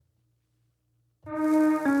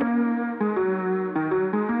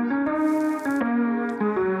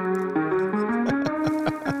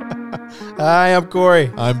Hi, I'm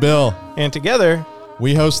Corey. I'm Bill. And together,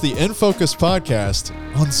 we host the In Focus podcast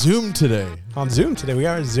on Zoom today. On Zoom today. We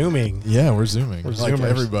are Zooming. Yeah, we're Zooming. We're like Zoomers.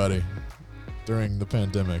 Everybody during the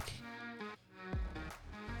pandemic.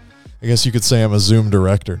 I guess you could say I'm a Zoom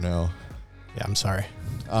director now. Yeah, I'm sorry.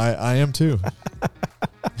 I am too.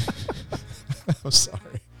 I'm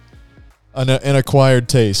sorry. An acquired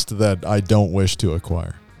taste that I don't wish to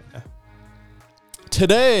acquire. Yeah.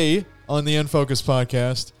 Today on the In Focus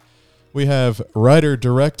podcast, we have writer,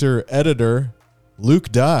 director, editor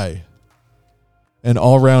Luke Dye, an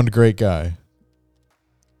all-round great guy.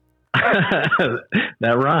 That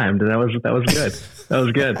rhymed. That was good. That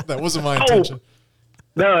was good. That wasn't my intention.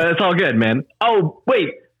 No, that's all good, man. Oh, wait.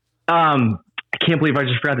 I can't believe I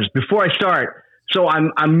just forgot this. Before I start, so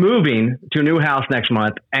I'm moving to a new house next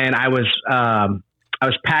month, and I was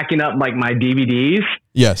packing up like my DVDs.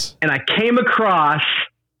 Yes. And I came across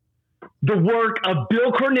the work of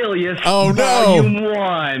Bill Cornelius, Oh, no. Volume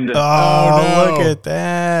 1. Oh, no. look at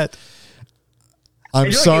that.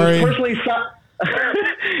 I'm sorry. It was personally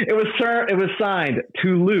it was signed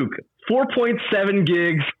to Luke. 4.7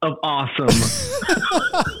 gigs of awesome.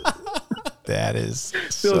 That is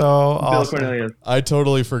Bill awesome. Cornelius. I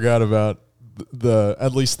totally forgot about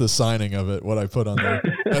at least the signing of it, what I put on there.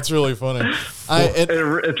 That's really funny.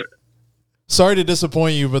 Sorry to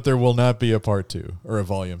disappoint you, but there will not be a part 2 or a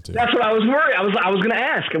volume 2. That's what I was worried. I was going to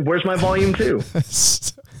ask, where's my volume 2?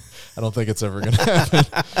 I don't think it's ever going to happen.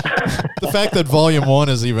 The fact that volume 1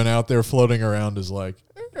 is even out there floating around is like,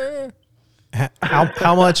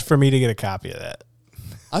 How much for me to get a copy of that?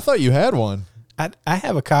 I thought you had one. I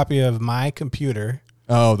have a copy of My Computer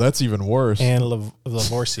Oh, that's even worse. and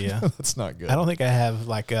Lavorcia. That's not good. I don't think I have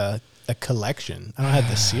like a collection. I don't have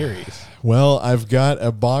the series. Well, I've got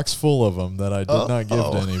a box full of them that I did not give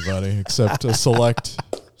to anybody except to select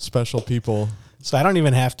special people. So I don't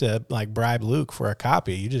even have to like bribe Luke for a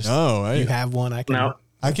copy. You just you have one. I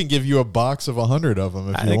can give you a box of 100 of them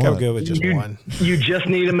if I you think want. I'm good with just one. You just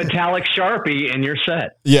need a metallic Sharpie and you're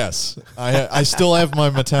set. Yes, I still have my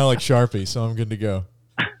metallic Sharpie, so I'm good to go.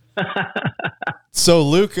 So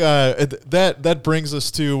Luke, that brings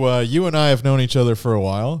us to you and I have known each other for a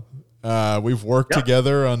while. We've worked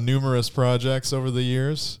together on numerous projects over the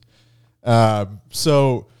years.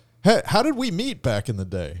 So how did we meet back in the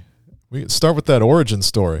day? We can start with that origin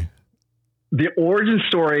story. The origin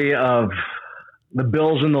story of the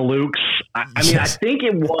Bills and the Lukes. I mean, I think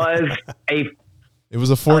it was It was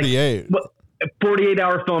a 48. a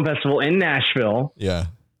 48-hour film festival in Nashville. Yeah.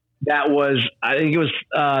 That was, I think it was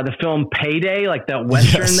the film Payday, like that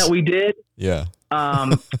Western that we did. Yeah.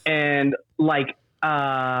 And like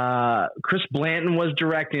Chris Blanton was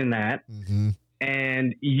directing that. Mm-hmm.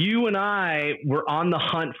 And you and I were on the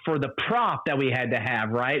hunt for the prop that we had to have,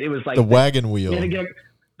 right? It was like The wagon wheel.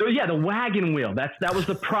 Yeah, the wagon wheel. That was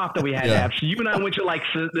the prop that we had to have. So you and I went to like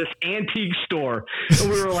this antique store, and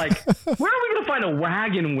we were like, "Where are we going to find a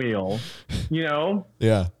wagon wheel?" You know?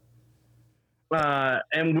 Yeah.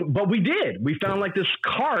 But we did. We found like this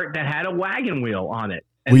cart that had a wagon wheel on it.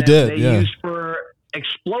 And We that did. They Yeah. used for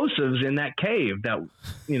explosives in that cave. That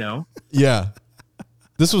Yeah.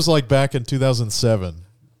 This was like back in 2007.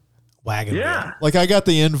 Wagon Yeah. wheel. Like I got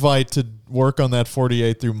the invite to work on that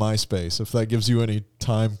 48 through MySpace, if that gives you any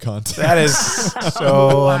time context. That is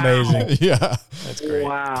so amazing. Yeah. That's great.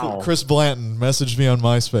 Wow. Chris Blanton messaged me on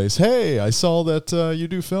MySpace. Hey, I saw that you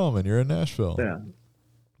do film and you're in Nashville. Yeah.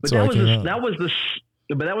 But So that I was came the, out. that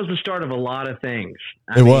was the start of a lot of things.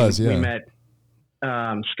 It was, yeah. We met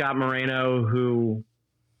Scott Moreno, who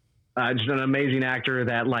just an amazing actor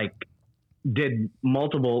that like did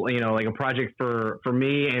multiple, like a project for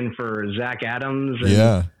me and for Zach Adams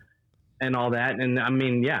and all that. And I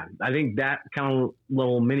mean, I think that kind of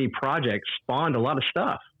little mini project spawned a lot of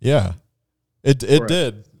stuff. Yeah. It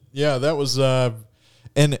did. Yeah, that was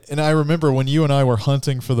and I remember when you and I were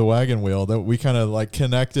hunting for the wagon wheel that we kind of like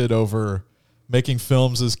connected over making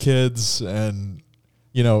films as kids and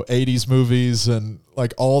 80s movies and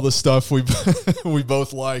like all the stuff we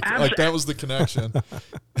both liked. Like that was the connection.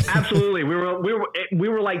 Absolutely. We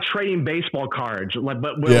were like trading baseball cards,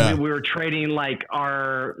 but we were trading like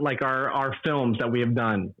our films that we have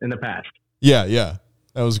done in the past. Yeah.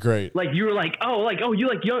 That was great. Like you were like, you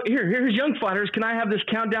like here's Young Fighters. Can I have this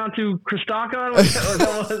countdown to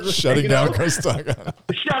Christakon? Shutting down Christakon.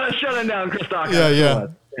 Shutting down Christakon. Yeah.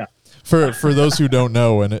 For those who don't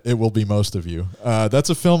know, and it will be most of you, that's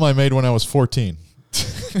a film I made when I was 14.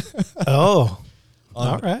 Oh,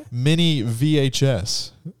 all right. Mini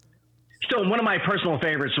VHS. So one of my personal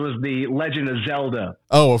favorites was the Legend of Zelda.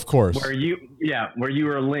 Oh, of course. Where you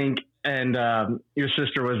were Link and your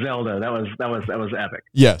sister was Zelda. That was epic.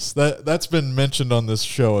 Yes, that's been mentioned on this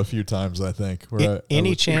show a few times, I think.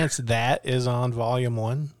 Any chance that is on Volume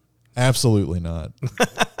 1? Absolutely not.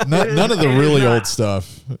 None of the really old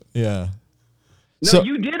stuff. Yeah. No, so,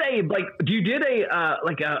 you did a Vimeo,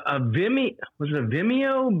 was it a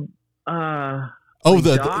Vimeo?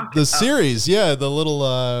 The series, yeah, the little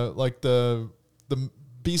the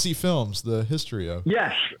BC Films, the history of.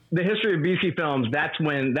 Yes, the history of BC Films. That's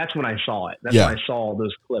when I saw it. That's when I saw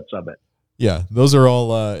those clips of it. Yeah, those are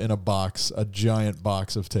all in a giant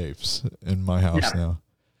box of tapes in my house now.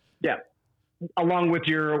 Yeah, along with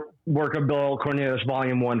your work of Bill Cornelius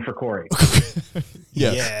Volume 1 for Corey.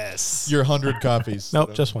 Yes. Your 100 copies.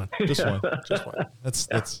 Nope, just one. Just one. That's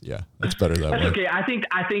better that way. That's okay. I think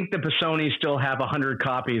the Pisoni still have 100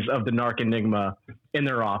 copies of the Narc Enigma in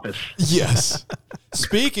their office. Yes.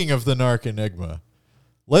 Speaking of the Narc Enigma,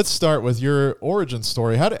 let's start with your origin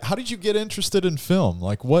story. How did you get interested in film?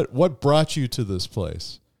 Like what brought you to this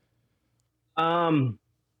place? I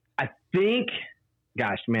think,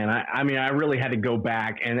 gosh, man, I really had to go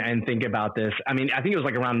back and think about this. I mean, I think it was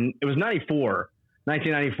it was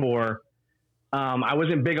 1994. I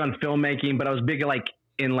wasn't big on filmmaking, but I was big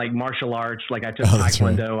in martial arts. Like I took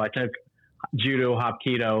Taekwondo, right. I took Judo,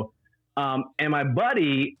 Hapkido. And my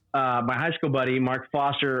buddy, my high school buddy, Mark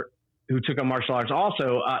Foster, who took on martial arts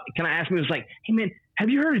also, kind of asked me, was like, hey man, have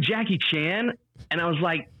you heard of Jackie Chan? And I was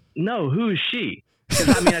like, no, who is she?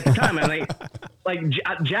 Because I mean, at the time,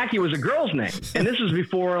 Jackie was a girl's name, and this was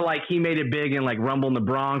before he made it big in Rumble in the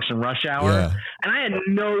Bronx and Rush Hour, and I had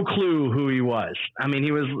no clue who he was. I mean,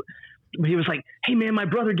 he was like, "Hey man, my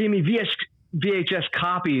brother gave me VHS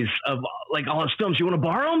copies of all his films. You want to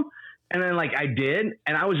borrow them?" And then I did,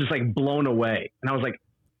 and I was just blown away. And I was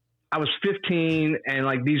I was 15,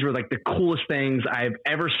 and these were the coolest things I've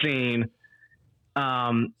ever seen.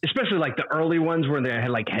 Especially the early ones where they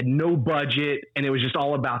had no budget and it was just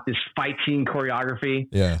all about this fight scene choreography.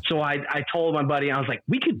 Yeah. So I told my buddy, I was like,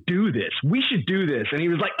 we could do this. We should do this. And he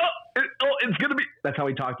was like, it's going to be, that's how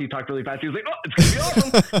he talked. He talked really fast. He was like, it's going to be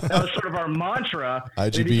awesome. That was sort of our mantra.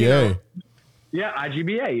 IGBA.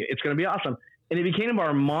 IGBA. It's going to be awesome. And it became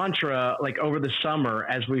our mantra over the summer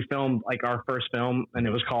as we filmed our first film, and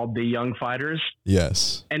it was called The Young Fighters.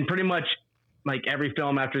 Yes. And pretty much every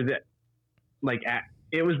film after that,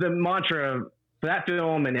 it was the mantra for that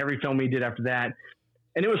film and every film we did after that.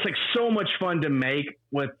 And it was so much fun to make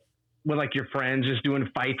with your friends, just doing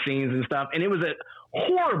fight scenes and stuff. And it was a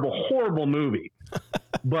horrible movie.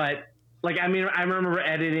 But I remember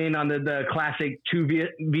editing on the classic 2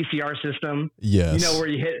 VCR system. Yes. Where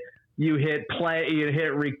you hit play, you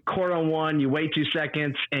hit record on one, you wait 2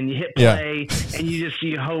 seconds, and you hit play, and you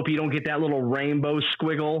hope you don't get that little rainbow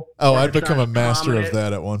squiggle. Oh, I'd become a master of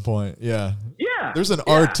that at one point. Yeah. Yeah. There's an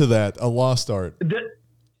art to that, a lost art.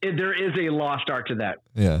 There is a lost art to that.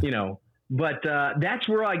 Yeah. But that's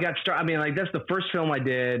where I got started. I mean, that's the first film I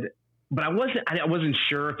did, but I wasn't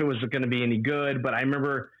sure if it was going to be any good, but I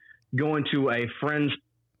remember going to a friend's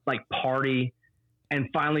party and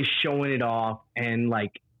finally showing it off, and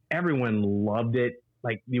everyone loved it.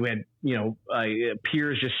 You had,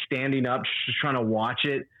 peers just standing up, just trying to watch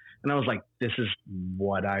it. And I was like, this is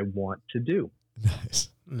what I want to do.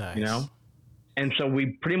 Nice. And so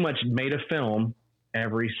we pretty much made a film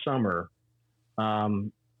every summer, till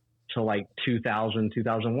 2000,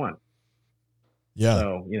 2001. Yeah.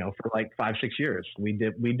 So, for 5-6 years, we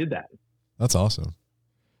did that. That's awesome.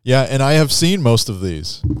 Yeah, and I have seen most of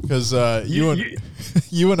these because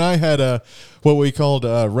you and I had what we called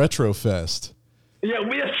Retro Fest. Yeah,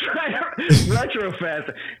 we tried Retro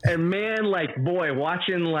Fest, and man,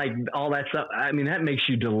 watching all that stuff. I mean, that makes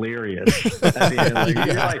you delirious. At the end.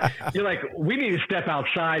 You're like, we need to step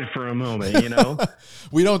outside for a moment.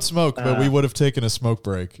 We don't smoke, but we would have taken a smoke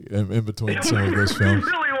break in between some of those films.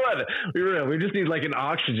 We really would. We just need an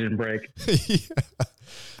oxygen break. Yeah.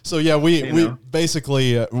 So yeah, we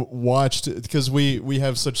basically watched, because we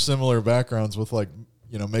have such similar backgrounds with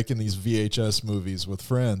making these VHS movies with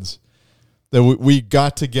friends, that we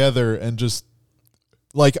got together and just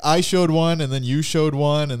I showed one and then you showed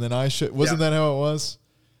one and then I showed. Wasn't that how it was?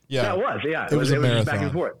 Yeah, that was. Yeah, it was a marathon. Just back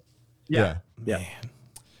and forth. Yeah. Man.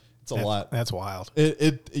 It's a lot. That's wild.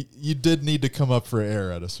 It you did need to come up for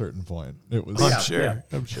air at a certain point. It was. I'm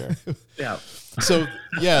sure. Yeah.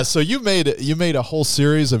 So you made a whole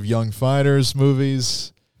series of Young Fighters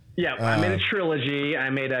movies. Yeah, I made a trilogy. I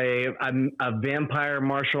made a vampire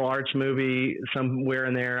martial arts movie somewhere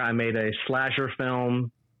in there. I made a slasher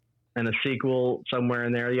film and a sequel somewhere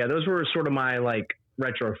in there. Yeah, those were sort of my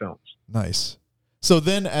retro films. Nice. So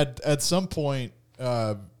then at some point,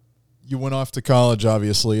 you went off to college,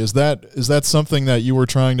 obviously. Is that something that you were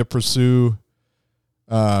trying to pursue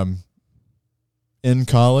in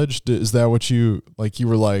college? Is that what you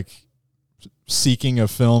were like seeking a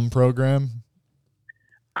film program?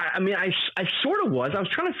 I mean, I sort of was. I was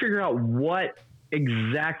trying to figure out what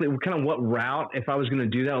exactly, kind of what route, if I was going to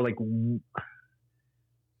do that, like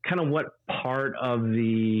kind of what part of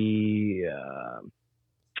the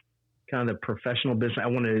kind of the professional business I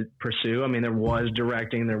wanted to pursue. I mean, there was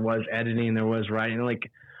directing, there was editing, there was writing,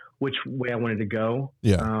 like which way I wanted to go.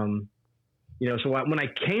 Yeah. You know, so when I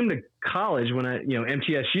came to college,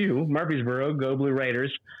 MTSU, Murfreesboro, go Blue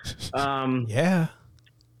Raiders. Yeah.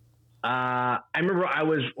 I remember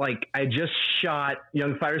I just shot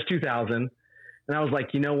Young Fighters 2000, and I was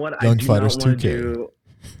like, you know what? Young Fighters 2K.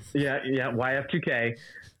 YF2K.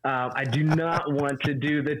 I do not want to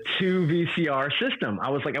do the 2 VCR system. I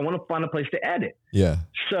was like, I want to find a place to edit. Yeah.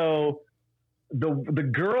 So the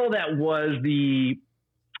girl that was the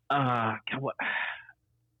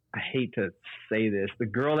I hate to say this, the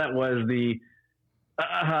girl that was the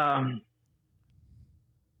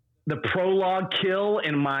prologue kill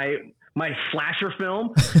in my slasher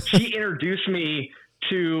film, she introduced me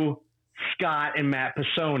to Scott and Matt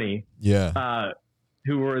Pisoni. Yeah.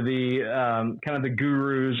 Who were the kind of the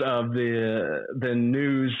gurus of the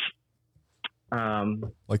news,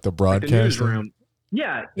 like the broadcast, like the newsroom.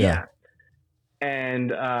 Yeah. And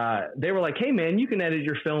they were like, "Hey, man, you can edit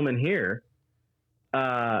your film in here."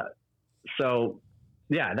 So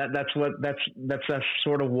yeah, that's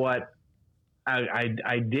sort of what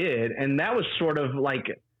I did, and that was sort of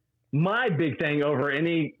like my big thing over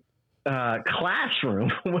any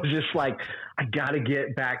classroom was just like, I got to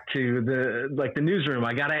get back to the newsroom.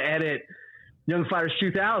 I got to edit Young Fighters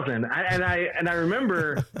 2000. I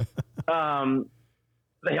remember,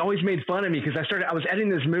 they always made fun of me because I was editing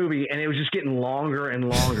this movie and it was just getting longer and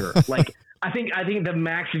longer. Like, I think the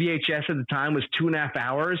max VHS at the time was 2.5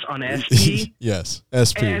 hours on SP. Yes,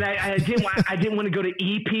 SP. And I didn't want to go to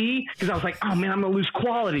EP because I was like, oh man, I'm gonna lose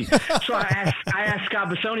quality. So I asked Scott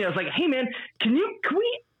Pisoni. I was like, hey man, can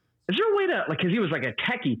we? Is there a way to, like, because he was like a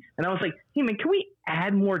techie, and I was like, hey man, can we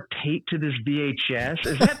add more tape to this VHS?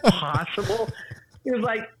 Is that possible? He was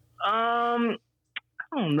like, I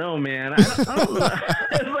don't know, man. I don't know.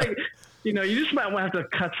 It's like, you just might have to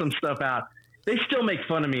cut some stuff out. They still make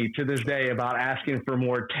fun of me to this day about asking for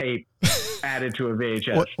more tape added to a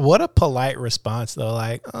VHS. What a polite response, though.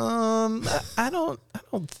 Like, I don't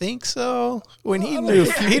think so. When he knew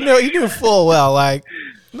full well, like,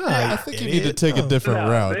 no, I think you need to take a different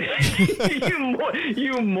route.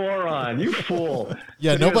 you moron, you fool.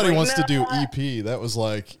 Yeah, nobody wants to do EP. That was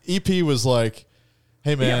like, EP was like,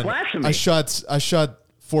 hey man, I shot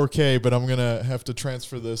 4K, but I'm gonna have to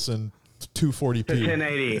transfer this in 240p to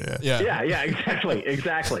 1080. Yeah,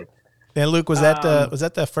 exactly. And Luke, was that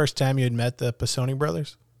the first time you had met the Pisoni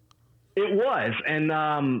brothers? It was, and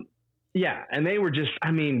and they were just,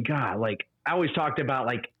 I mean, God, like I always talked about,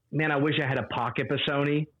 like, man, I wish I had a pocket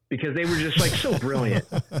Pisoni because they were just like so brilliant.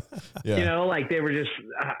 Yeah. Like they were just,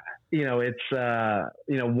 it's,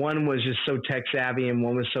 one was just so tech savvy and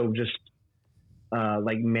one was so just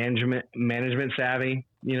like management savvy,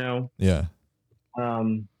 Yeah.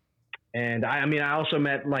 And I also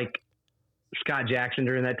met like Scott Jackson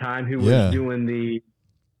during that time, who was doing the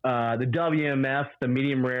WMF, the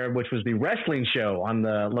medium rare, which was the wrestling show on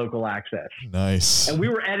the local access. Nice. And we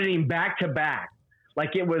were editing back to back.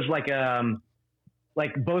 Like it was like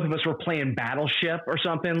both of us were playing Battleship or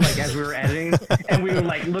something, like as we were editing, and we would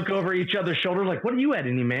like look over each other's shoulders, like, what are you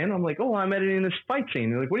editing, man? I'm like, oh, I'm editing this fight scene.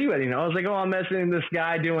 They're like, what are you editing? I was like, oh, I'm editing this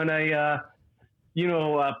guy doing a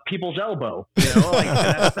people's elbow, like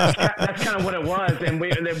that's kind of what it was. And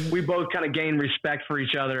we both kind of gained respect for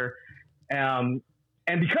each other. And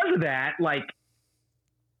because of that, like,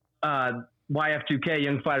 YF2K,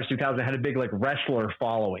 Young Fighters 2000, had a big like wrestler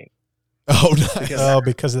following. Oh, nice.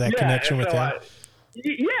 Because of that connection with him.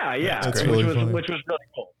 Which was really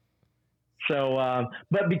cool. So,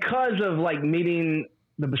 but because of like meeting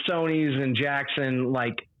the Pisonis and Jackson,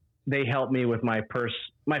 like they helped me with my first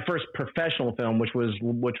professional film, which was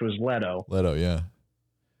Leto. Leto, yeah.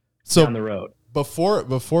 So down the road.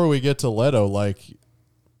 Before we get to Leto, like,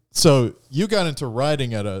 so you got into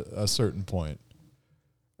writing at a certain point.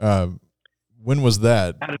 When was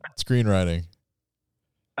that? Screenwriting.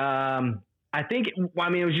 I think, it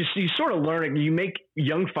was just, you sort of learn it. You make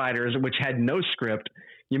Young Fighters, which had no script.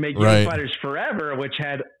 You make Young Fighters Forever, which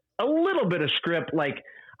had a little bit of script. Like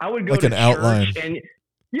I would go like to an church outline. and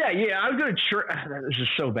Yeah, I would go to church. This is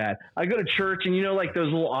so bad. I go to church, and like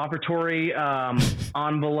those little offertory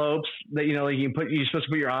envelopes that like you're supposed to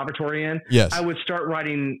put your offertory in. Yes. I would start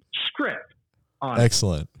writing script on it.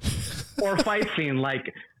 Excellent. Or fight scene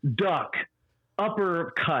like duck,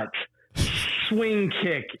 uppercut, swing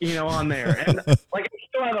kick, on there, and like I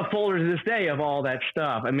still have a folder to this day of all that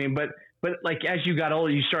stuff. I mean, but like as you got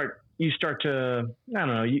older, you start to, I don't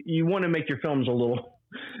know, you want to make your films a little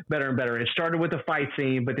better and better. It started with a fight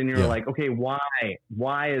scene, but then you're like, okay, why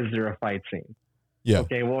is there a fight scene? Yeah.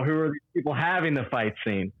 Okay, well, who are these people having the fight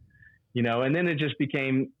scene? And then it just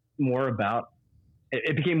became more about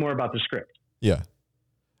the script. Yeah.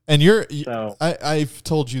 And I've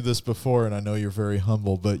told you this before, and I know you're very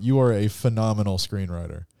humble, but you are a phenomenal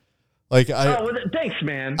screenwriter. Like thanks,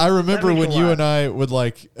 man. I remember when you and I would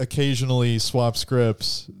like occasionally swap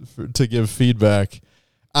scripts to give feedback.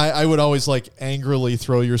 I would always like angrily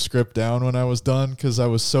throw your script down when I was done because I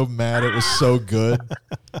was so mad it was so good.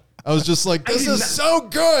 I was just like, this is so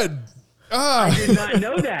good. I did not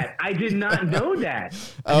know that. I did not know that.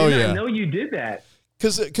 I did not know you did that.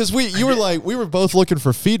 Because we were both looking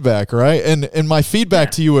for feedback, right? And my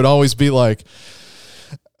feedback to you would always be like,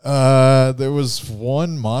 there was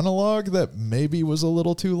one monologue that maybe was a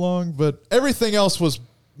little too long, but everything else was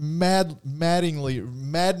maddeningly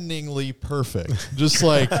perfect. Just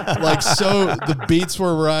like so the beats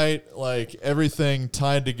were right, like everything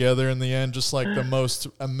tied together in the end, just like the most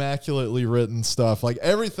immaculately written stuff. Like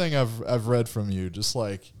everything I've read from you, just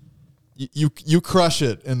like you crush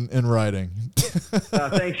it in writing.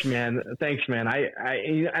 Thanks, man.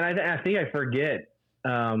 I think I forget.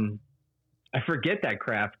 I forget that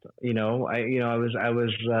craft.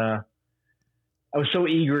 I was so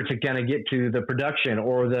eager to kind of get to the production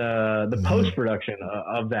or the post production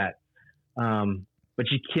of that,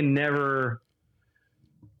 but you can never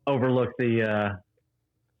overlook the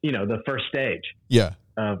first stage. Yeah.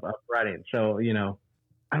 Of writing. So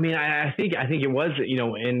I mean, I think it was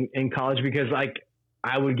in college because like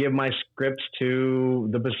I would give my scripts to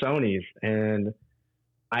the Bissonis, and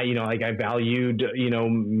I valued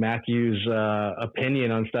Matthew's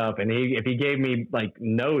opinion on stuff, and if he gave me like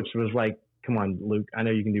notes, it was like, come on, Luke, I know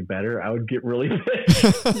you can do better. I would get really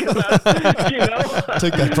pissed. Take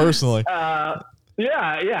that personally. Yeah.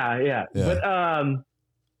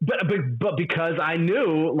 But because I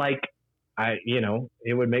knew, like,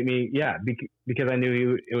 it would make me, because I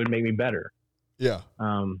knew it would make me better. Yeah.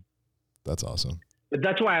 That's awesome. But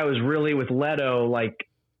that's why I was really with Leto, like,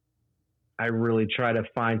 I really try to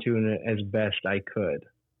fine tune it as best I could.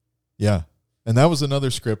 Yeah. And that was another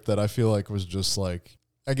script that I feel like was just like,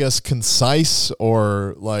 I guess concise,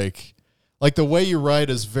 or like the way you write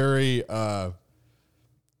is very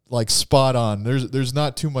like spot on. There's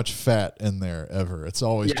not too much fat in there ever. It's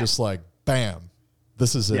always just like bam,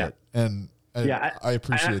 this is it. And I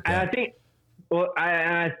appreciate that. I think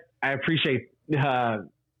I appreciate the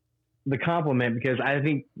compliment, because I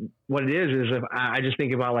think what it is if I just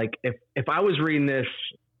think about like if I was reading this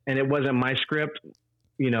and it wasn't my script,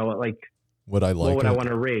 like what I like, what would I want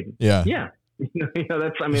to read? Yeah.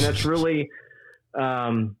 That's really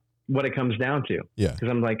what it comes down to. Yeah. Because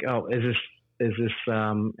I'm like, oh, is this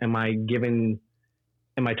am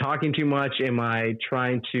I talking too much? Am I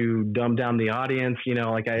trying to dumb down the audience?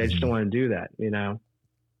 I just don't want to do that,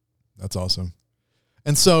 That's awesome.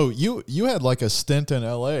 And so you had like a stint in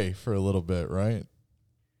LA for a little bit, right?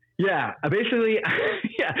 Yeah. Basically,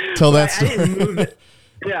 yeah. Tell that story. I didn't move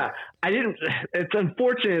yeah. I didn't, it's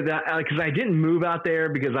unfortunate that, cause I didn't move out there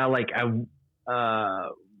because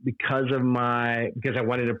because I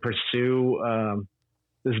wanted to pursue,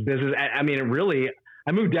 this business. I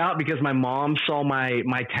moved out because my mom saw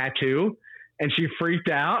my tattoo and she freaked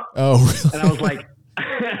out. Oh, really? And I was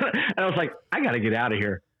like, I got to get out of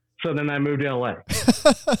here. So then I moved to LA,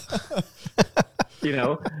 she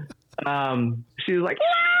was like,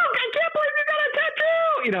 Luke, I can't believe you got a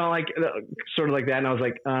tattoo, sort of like that. And I was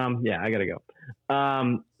like, yeah, I got to go.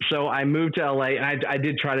 So I moved to LA, and I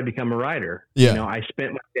did try to become a writer. Yeah. I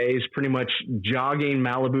spent my days pretty much jogging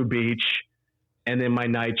Malibu Beach and then my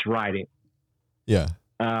nights writing. Yeah.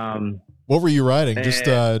 What were you writing?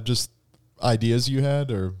 Just ideas you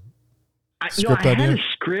had, or script idea?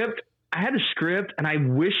 I had a script, and I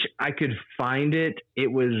wish I could find it.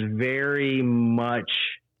 It was very much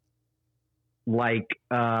like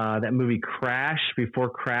that movie Crash, before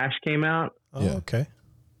Crash came out. Oh, yeah. Okay.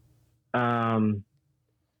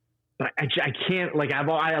 But I can't, like,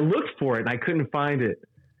 I looked for it and I couldn't find it,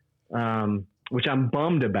 which I'm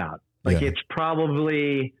bummed about. Like, it's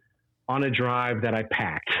probably on a drive that I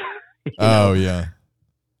packed. Oh, yeah.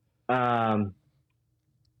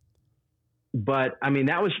 but I mean,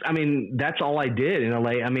 that's all I did in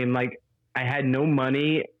LA. I mean, like I had no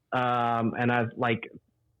money. And I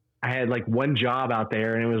had like one job out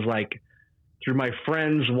there, and it was like through my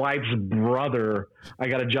friend's wife's brother, I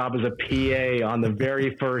got a job as a PA on the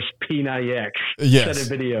very first P90X set of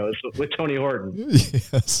videos with Tony Horton.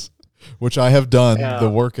 Yes. Which I have done the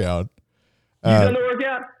workout. You done the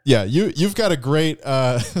workout? Yeah. You've got a great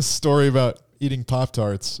story about eating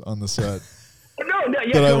Pop-Tarts on the set.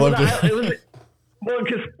 Yeah. I loved it. Well,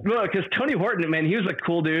 because Tony Horton, man, he was a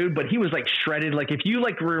cool dude, but he was like shredded. Like if you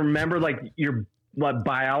like remember like your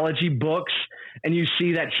biology books and you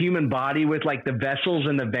see that human body with like the vessels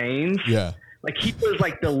and the veins, yeah, like he was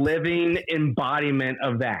like the living embodiment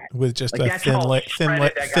of that, with just like, a thin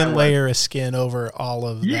layer of skin over all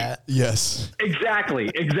of that. Yes,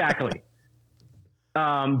 exactly. But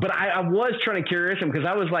I was trying to curious him because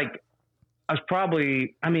I was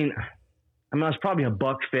probably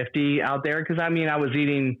 $150 out there. Cause I mean, I was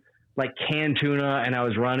eating like canned tuna and I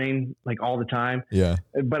was running like all the time. Yeah.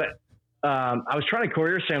 But, I was trying to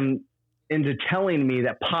coerce him into telling me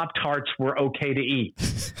that Pop-Tarts were okay to eat.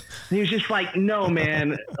 And he was just like, no,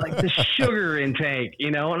 man, like the sugar intake,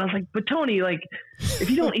 you know? And I was like, but Tony, like if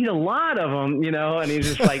you don't eat a lot of them, you know? And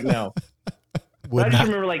he's just like, no. I just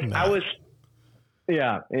remember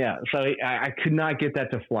So I could not get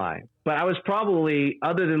that to fly. But I was probably,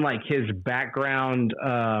 other than like his background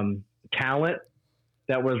talent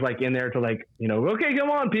that was like in there to like, you know, okay,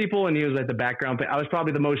 come on, people. And he was like the background. I was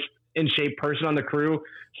probably the most in shape person on the crew.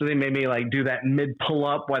 So they made me like do that mid pull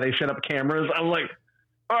up while they set up cameras. I was like,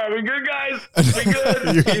 all right, we good, guys? We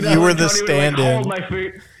good? You were the stand-in. Like,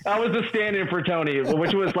 I was the stand-in for Tony,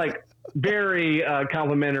 which was like very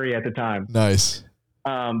complimentary at the time. Nice.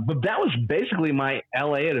 But that was basically my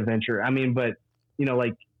LA adventure. I mean, but you know,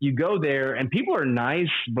 like you go there and people are nice,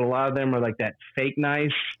 but a lot of them are like that fake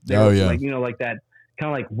nice. Like, you know, like that kind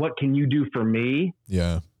of like, what can you do for me?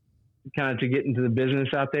 Yeah. Kind of to get into the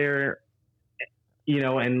business out there, you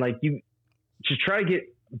know, and like you just trying to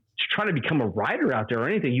become a writer out there or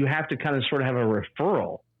anything, you have to kind of sort of have a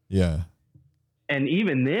referral. Yeah. And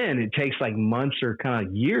even then it takes like months or kind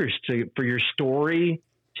of years for your story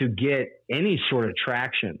to get any sort of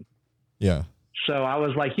traction. Yeah. So I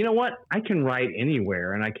was like, you know what? I can write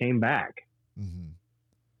anywhere. And I came back. Mm-hmm.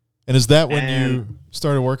 And is that when you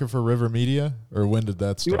started working for River Media, or when did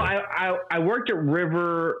that start? You know, I worked at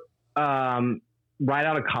River right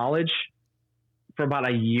out of college for about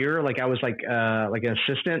a year. Like I was like an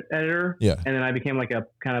assistant editor. Yeah. And then I became like a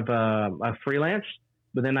kind of a freelance,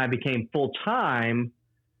 but then I became full-time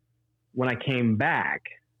when I came back.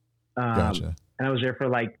 Gotcha. And I was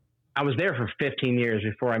there for 15 years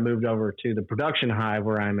before I moved over to the production hive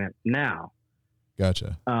where I'm at now.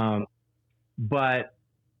 Gotcha. But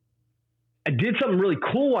I did something really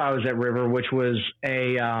cool while I was at River, which was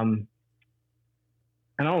and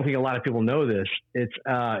I don't think a lot of people know this. It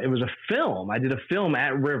was a film. I did a film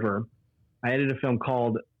at River. I edited a film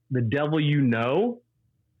called The Devil You Know.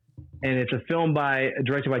 And it's a film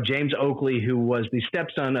directed by James Oakley, who was the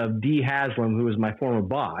stepson of Dee Haslam, who was my former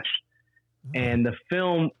boss. And the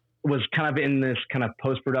film was kind of in this kind of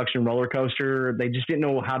post-production roller coaster. They just didn't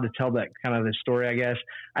know how to tell that kind of the story, I guess.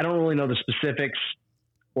 I don't really know the specifics,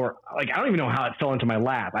 or like, I don't even know how it fell into my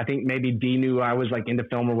lap. I think maybe Dee knew I was like into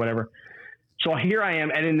film or whatever. So here I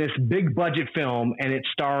am editing this big budget film, and it's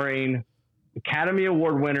starring Academy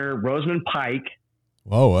Award winner Rosamund Pike.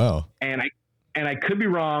 Oh, wow. And I could be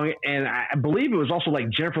wrong. And I believe it was also like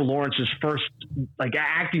Jennifer Lawrence's first like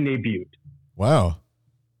acting debut. Wow.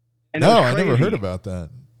 And no, I never heard about that.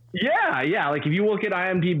 Yeah. Like if you look at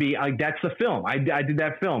IMDb, like that's the film. I did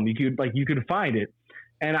that film. You could find it.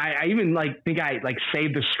 And I even think I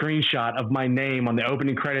saved the screenshot of my name on the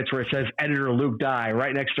opening credits where it says editor Luke Dye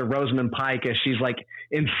right next to Rosamund Pike as she's like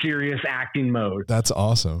in serious acting mode. That's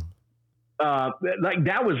awesome. Like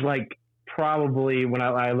that was like probably when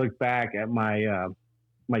I look back at my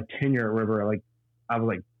my tenure at River, like I was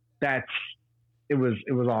like, it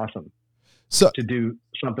was awesome. So to do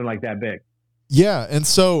something like that big. Yeah. And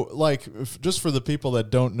so like, just for the people that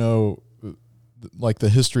don't know, like the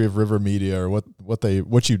history of River Media or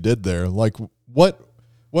what you did there, like what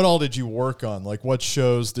all did you work on? Like what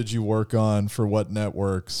shows did you work on for what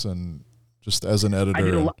networks, and just as an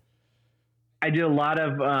editor? I did a lot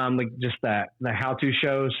of like just the how-to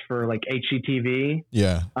shows for like HGTV.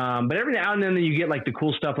 Yeah. But every now and then you get like the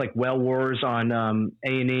cool stuff like Well Wars on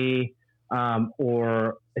A&E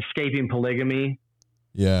or Escaping Polygamy.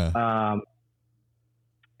 Yeah.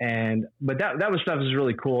 But that was stuff is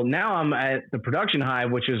really cool. Now I'm at the Production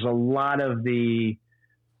Hive, which is a lot of the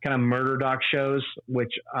kind of murder doc shows,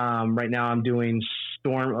 which right now I'm doing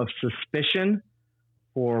Storm of Suspicion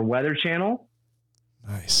for Weather Channel.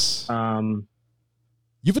 Nice.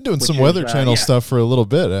 You've been doing some Weather is, Channel stuff for a little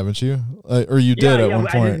bit, haven't you? Or you did at one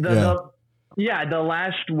point. The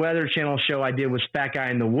last Weather Channel show I did was Fat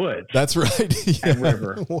Guy in the Woods. That's right. At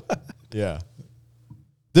River. Yeah.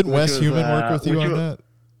 Didn't Wes Human work with you on that?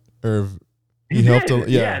 Or he helped?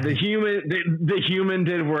 Yeah, the human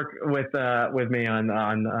did work with me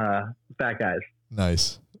on Fat Guys.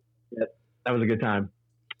 Nice. Yeah, that was a good time.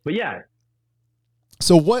 But yeah.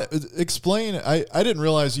 So explain, I didn't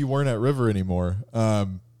realize you weren't at River anymore.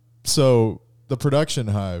 So the production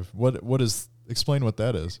hive, explain what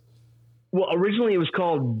that is. Well, originally it was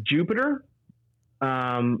called Jupiter.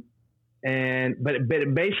 But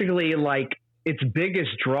basically, like, its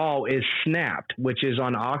biggest draw is Snapped, which is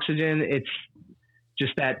on Oxygen. It's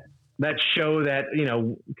just that show that,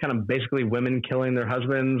 kind of basically women killing their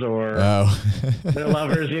husbands or their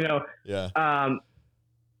lovers, Yeah.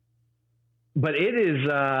 But it is,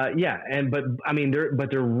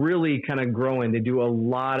 they're really kind of growing. They do a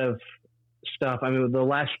lot of stuff. I mean, the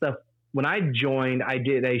last stuff, when I joined, I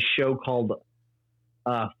did a show called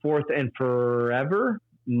Fourth and Forever,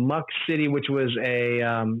 Muck City, which was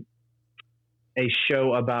a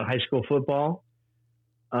show about high school football.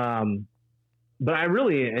 But I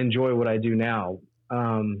really enjoy what I do now.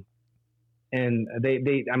 And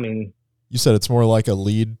you said it's more like a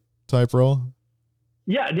lead type role?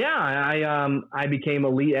 Yeah. I became a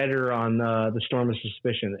lead editor on the Storm of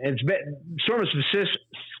Suspicion.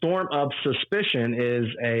 Storm of Suspicion is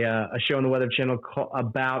a show on the Weather Channel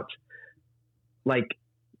about like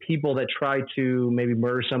people that try to maybe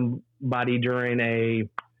murder somebody during a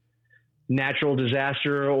natural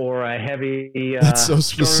disaster or a heavy that's so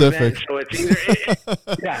specific. So it's either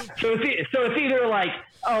So it's either like,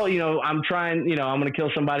 I'm trying, I'm going to kill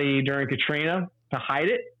somebody during Katrina to hide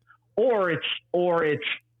it, or it's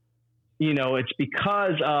it's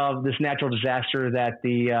because of this natural disaster that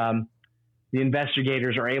the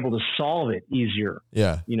investigators are able to solve it easier.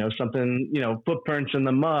 Yeah. Something, footprints in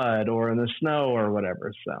the mud or in the snow or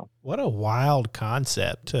whatever. So what a wild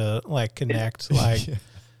concept to like connect like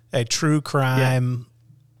a true crime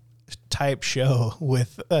type show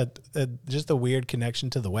with just a weird connection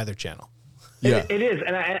to the Weather Channel. Yeah, it is.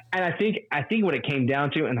 And I think what it came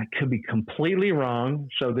down to, and I could be completely wrong,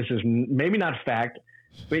 so this is maybe not fact,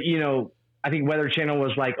 but I think Weather Channel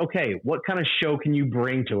was like, okay, what kind of show can you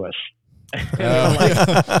bring to us?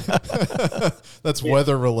 That's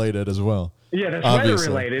weather related as well. Yeah, that's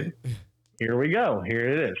obviously weather related. Here we go. Here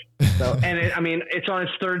it is. So, and it's on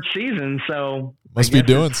its third season, so must be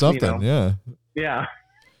doing something. Yeah.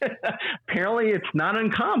 Apparently, it's not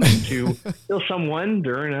uncommon to kill someone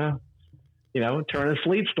during during a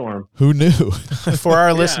sleet storm. Who knew? For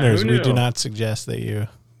our listeners, we do not suggest that you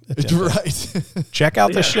check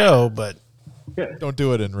out the show, but don't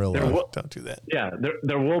do it in real life. Don't do that. Yeah,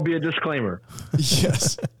 there will be a disclaimer.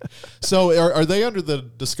 Yes. So are they under the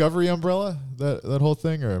Discovery umbrella, that whole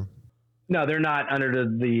thing, or? No, they're not under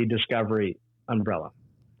the Discovery umbrella.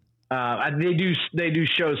 They do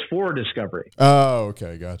shows for Discovery. Oh,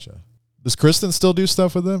 okay, gotcha. Does Kristen still do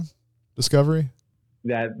stuff with them, Discovery?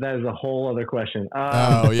 That is a whole other question.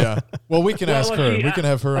 Yeah. Well, we can ask her. We can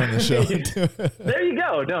have her on the show. There you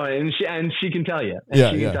go. No, and she can tell you.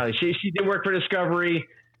 She did work for Discovery.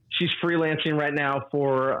 She's freelancing right now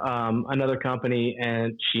for another company,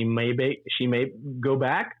 and she may go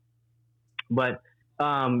back, but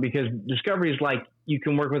because Discovery is like, you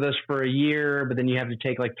can work with us for a year, but then you have to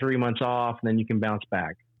take like 3 months off, and then you can bounce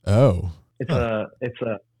back. Oh, it's a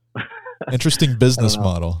interesting business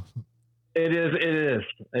model. It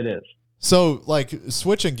is. So, like,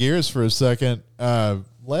 switching gears for a second,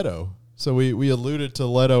 Leto. So we alluded to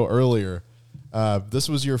Leto earlier. This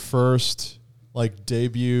was your first like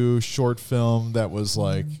debut short film that was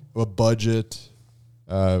like a budget,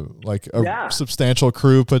 like a substantial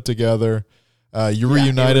crew put together. You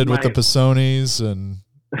reunited with the Pisonis and.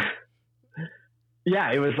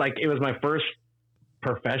 Yeah, it was my first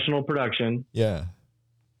professional production. Yeah.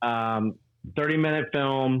 30-minute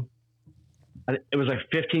film. It was like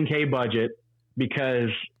 $15K budget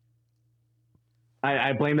because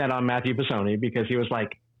I blame that on Matthew Pisoni, because he was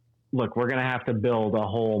like, look, we're going to have to build a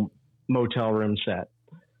whole motel room set.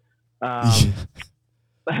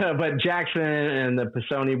 But Jackson and the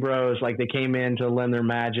Pisoni bros, like, they came in to lend their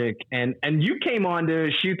magic, and you came on to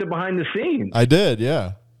shoot the behind the scenes. I did.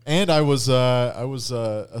 Yeah. And I was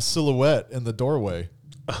a silhouette in the doorway.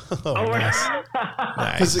 Nice.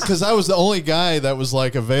 Because I was the only guy that was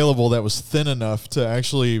like available that was thin enough to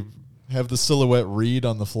actually have the silhouette read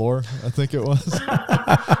on the floor, I think it was.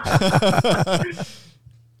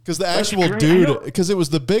 Because the actual dude, because it was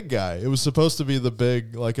the big guy. It was supposed to be the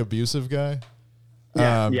big, like, abusive guy.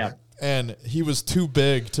 Yeah. And he was too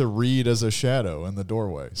big to read as a shadow in the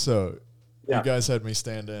doorway. So you guys had me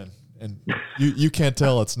stand in, and you can't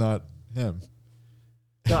tell it's not him.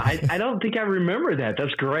 No, I don't think I remember that.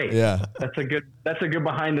 That's great. Yeah. That's a good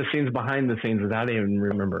behind the scenes that I didn't even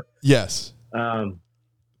remember. Yes.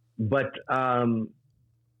 But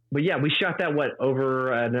yeah, we shot that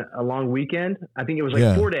over a long weekend. I think it was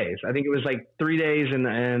like 4 days. I think it was like 3 days and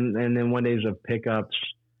then 1 days of pickups.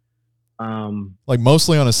 Like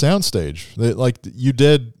mostly on a soundstage. Like you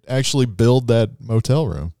did actually build that motel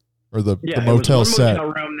room or the motel set.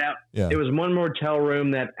 It was one motel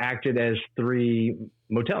room that acted as 3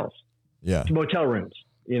 motels. Yeah. Motel rooms,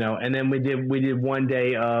 and then we did 1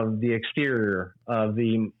 day of the exterior of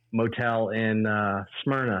the motel in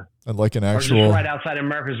Smyrna. And like an actual or just right outside of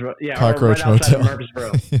Murfreesboro. Yeah. Cockroach right outside motel. of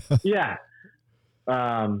Murfreesboro. Yeah.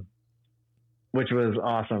 Which was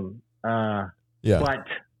awesome. But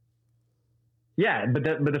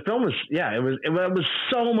the film was, it was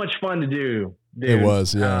so much fun to do. Dude. It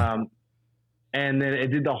was, yeah. And then it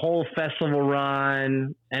did the whole festival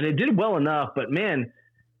run, and it did well enough, but man,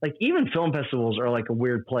 like even film festivals are like a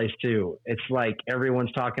weird place too. It's like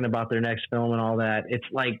everyone's talking about their next film and all that. It's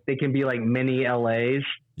like they can be like mini LAs.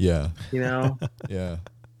 Yeah. Yeah.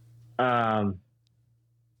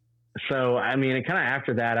 So I mean, it kind of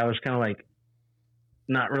after that, I was kind of like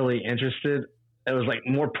not really interested. It was like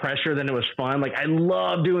more pressure than it was fun. Like I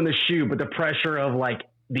love doing the shoot, but the pressure of like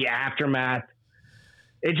the aftermath,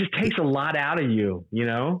 it just takes a lot out of you,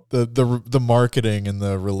 The marketing and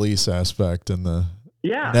the release aspect and the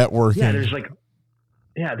networking.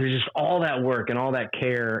 Yeah, there's just all that work and all that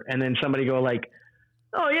care, and then somebody go like,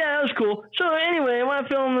 "Oh yeah, that was cool." So anyway, my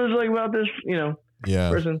film is like about this,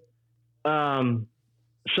 person.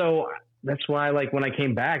 So that's why, like, when I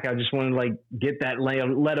came back, I just wanted to like get that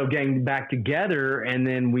Leto gang back together, and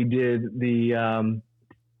then we did the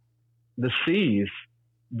Seas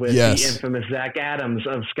with the infamous Zach Adams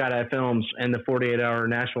of Skydive Films and the 48-hour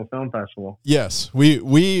Nashville Film Festival. Yes, we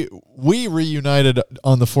reunited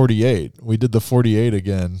on the 48. We did the 48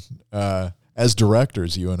 again as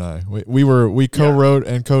directors. You and I, we co-wrote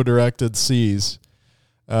and co-directed Seas,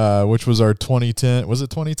 which was our 2010. Was it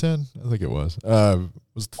 2010? I think it was. It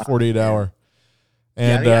was the 48-hour.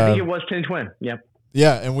 And I think it was 10-20. Yep.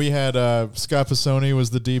 Yeah, and we had Scott Pisoni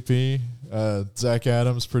was the DP, Zach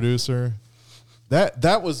Adams producer.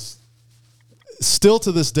 That was still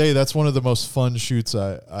to this day. That's one of the most fun shoots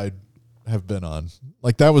I have been on.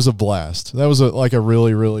 Like that was a blast. That was like a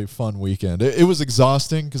really, really fun weekend. It was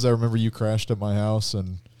exhausting because I remember you crashed at my house,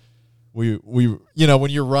 and we when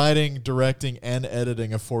you're writing, directing, and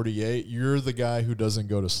editing a 48, you're the guy who doesn't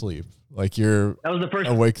go to sleep. Like you're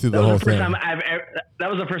awake through the whole thing. That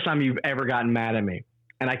was the first time you've ever gotten mad at me,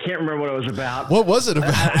 and I can't remember what it was about. What was it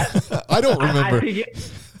about? I don't remember.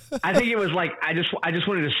 I think it was like I just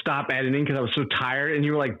wanted to stop editing because I was so tired, and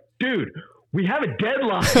you were like, "Dude, we have a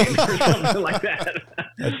deadline," or something like that.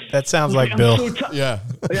 That sounds like Bill. Yeah.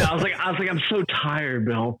 I was like, I'm so tired,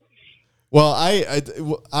 Bill. Well,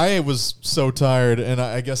 I was so tired, and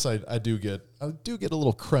I guess I do get a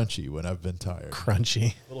little crunchy when I've been tired.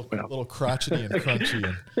 Crunchy, a little crotchety and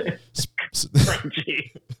crunchy and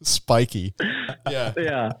crunchy, spiky. Yeah,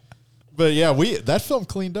 yeah. But yeah, that film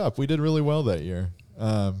cleaned up. We did really well that year.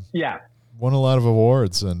 Won a lot of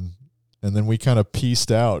awards, and then we kind of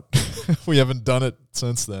pieced out. We haven't done it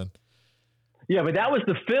since then. Yeah, but that was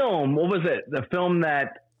the film. What was it? The film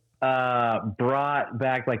that brought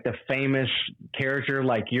back like the famous character,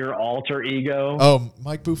 like your alter ego. Oh,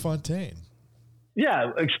 Mike Boufontaine.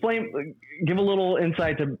 Yeah, give a little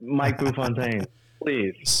insight to Mike Boufontaine,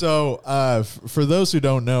 please. So, for those who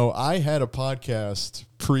don't know, I had a podcast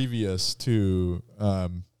previous to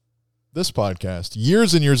this podcast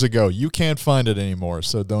years and years ago. You can't find it anymore,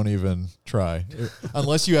 so don't even try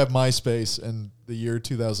unless you have MySpace in the year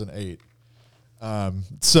 2008.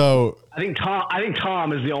 So I think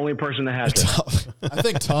Tom is the only person that has it. I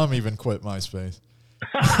think Tom even quit MySpace.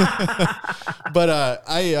 But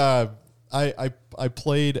I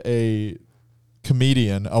played a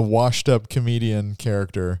comedian, a washed up comedian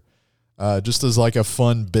character, just as like a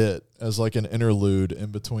fun bit, as like an interlude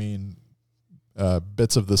in between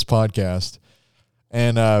bits of this podcast.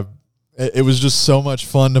 And it was just so much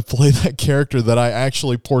fun to play that character that I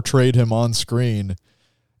actually portrayed him on screen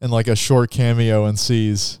in like a short cameo in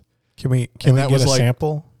Seas. Can we get a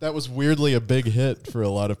sample? That was weirdly a big hit for a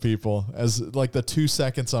lot of people. As like the 2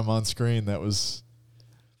 seconds I'm on screen, that was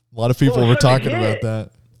a lot of people were talking about that.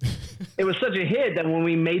 it was such a hit that when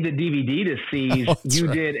we made the DVD to see, you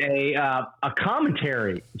right. did a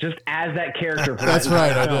commentary just as that character. For That's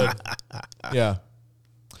right, I did. Yeah.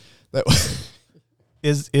 That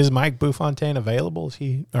Is Mike Bufontaine available? Is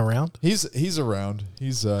he around? he's around.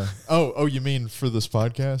 He's oh, you mean for this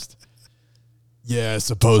podcast? Yeah, I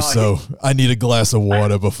suppose so. I need a glass of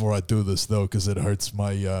water before I do this though, because it hurts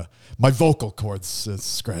my my vocal cords. It's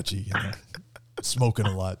scratchy. You know? Smoking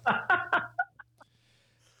a lot.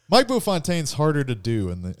 Mike Bufontaine's harder to do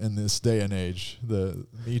in this day and age. The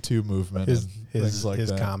Me Too movement and things like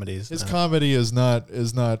that. Comedies. His comedy is not.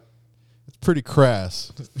 It's pretty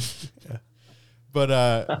crass. But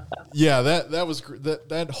yeah, that was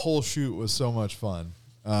that whole shoot was so much fun.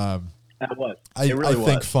 That was. I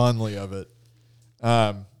think fondly of it.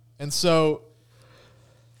 And so,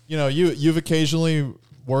 you know, you've occasionally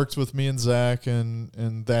worked with me and Zach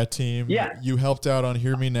and that team. Yeah. You helped out on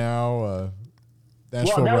Hear Me Now,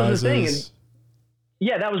 Nashville that Rises. was the thing.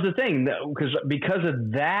 Yeah, that was the thing. Because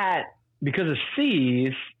of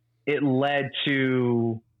C's, it led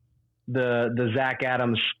to the Zach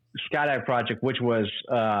Adams Skydive project, which was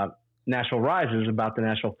Nashville Rises, about the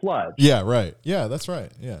Nashville floods. Yeah, right. Yeah, that's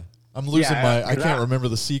right. Yeah. I'm losing I can't remember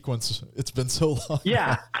the sequence. It's been so long.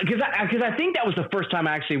 Yeah, because I think that was the first time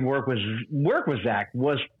I actually work with Zach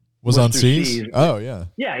was on C's. Oh yeah.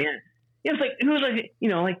 Yeah. It was like you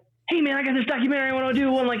know, like, hey man, I got this documentary I want to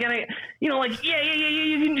do. And like, and I, you know, like yeah,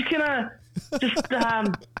 you can just kind of just you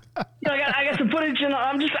know, I got some footage and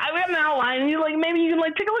I have an outline and you're like, maybe you can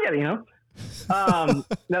like take a look at it, you know. No,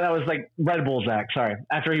 that was like Red Bull Zach. Sorry,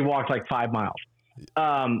 after he walked like 5 miles.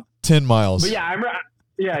 10 miles. But yeah, I remember.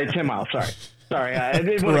 Yeah, 10 miles. Sorry. I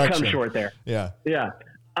didn't want to come short there. Yeah.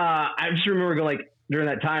 I just remember during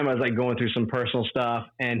that time, I was like going through some personal stuff,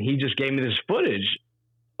 and he just gave me this footage,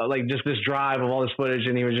 like just this drive of all this footage,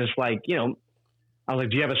 and he was just like, you know, I was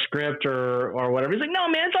like, do you have a script or whatever? He's like, no,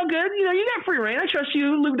 man, it's all good. You know, you got free reign. I trust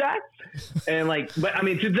you, Lou Dye. And like, but I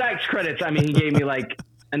mean, to Zach's credits, I mean, he gave me like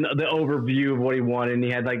the overview of what he wanted, and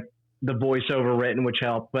he had like the voiceover written, which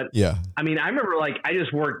helped. But yeah, I mean, I remember like I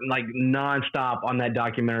just worked like nonstop on that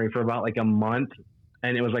documentary for about like a month,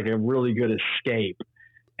 and it was like a really good escape.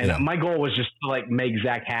 And my goal was just to like make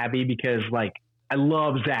Zach happy, because like I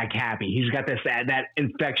love Zach happy. He's got that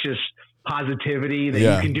infectious positivity that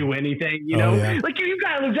you can do anything, you know, like you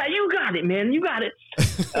got it, Zach, you got it, man, you got it.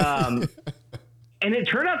 And it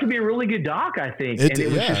turned out to be a really good doc, I think. It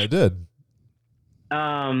did.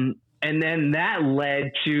 And then that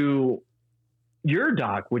led to your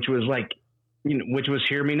doc, which was like, you know, which was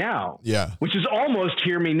Hear Me Now. Yeah. Which is almost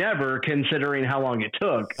Hear Me Never, considering how long it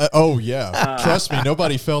took. Trust me,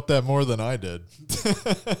 nobody felt that more than I did.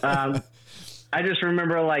 I just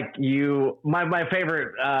remember like my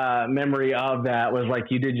favorite memory of that was like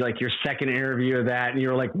you did like your second interview of that, and you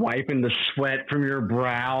were like wiping the sweat from your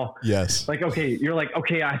brow. Yes. Like, okay, you're like,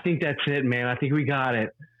 okay, I think that's it, man. I think we got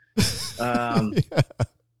it. I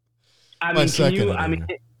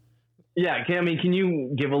mean, can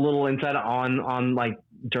you give a little insight on like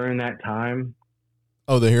during that time?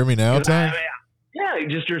 Oh, the Hear Me Now time?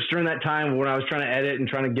 Just during that time when I was trying to edit and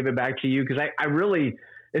trying to give it back to you, because I really,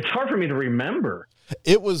 it's hard for me to remember.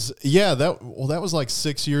 It was, that was like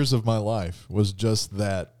 6 years of my life, was just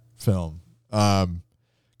that film.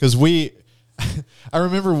 Because I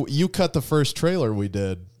remember you cut the first trailer we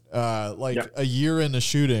did, a year into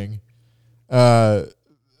shooting.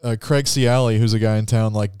 Craig Ciali, who's a guy in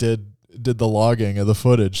town, like did the logging of the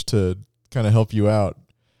footage to kind of help you out,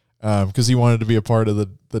 because he wanted to be a part of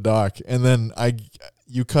the doc. And then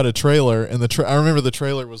you cut a trailer, and I remember the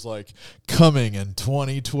trailer was like, coming in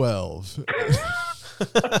 2012. And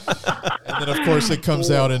then of course it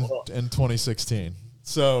comes out in 2016.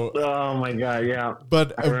 So oh my god, yeah.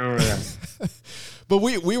 But I remember that. But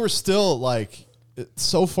we were still like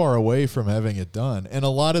so far away from having it done, and a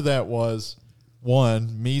lot of that was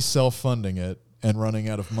one, me self-funding it and running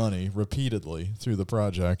out of money repeatedly through the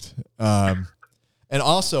project. And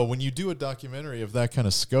also, when you do a documentary of that kind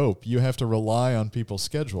of scope, you have to rely on people's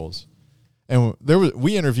schedules. And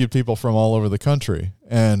we interviewed people from all over the country,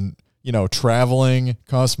 and you know, traveling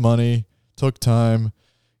cost money, took time.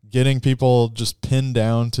 Getting people just pinned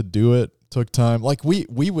down to do it took time. Like we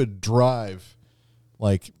would drive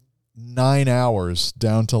like 9 hours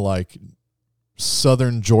down to like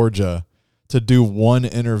southern Georgia to do one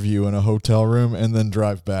interview in a hotel room and then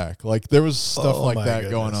drive back. Like there was stuff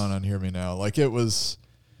going on Hear Me Now. Like it was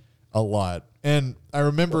a lot. And I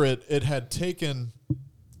remember it had taken,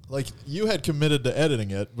 like you had committed to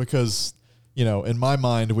editing it because, you know, in my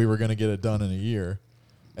mind we were going to get it done in a year.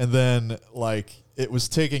 And then like it was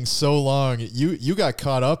taking so long. You got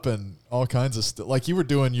caught up in all kinds of stuff. Like you were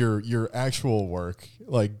doing your actual work,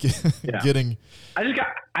 like getting. I just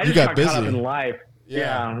got caught up in life.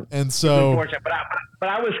 Yeah. And so, but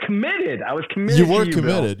I was committed. I was committed. You were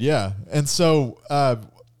committed. Bill. Yeah. And so,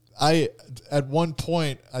 at one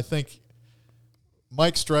point, I think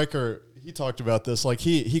Mike Stryker, he talked about this. Like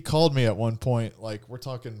he called me at one point, like we're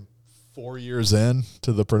talking 4 years in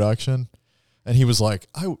to the production. And he was like,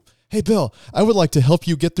 hey Bill, I would like to help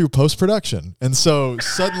you get through post-production. And so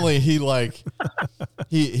suddenly he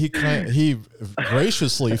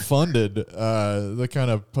graciously funded the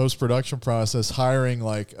kind of post-production process, hiring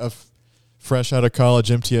like a fresh out of college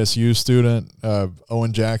MTSU student,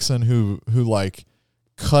 Owen Jackson, who like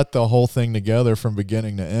cut the whole thing together from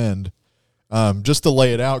beginning to end, just to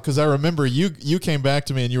lay it out. Because I remember you came back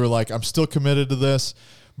to me and you were like, I'm still committed to this,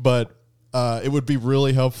 but it would be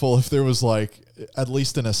really helpful if there was like at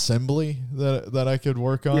least an assembly that I could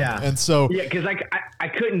work on. Yeah. And so because I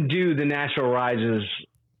couldn't do the Nashville Rises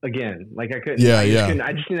again. Like I couldn't. Yeah,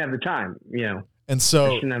 I just didn't have the time. And so I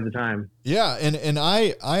just didn't have the time. Yeah, and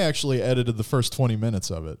I actually edited the first 20 minutes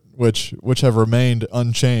of it, which have remained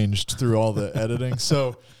unchanged through all the editing.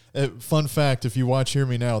 So, fun fact: if you watch Hear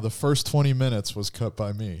Me Now, the first 20 minutes was cut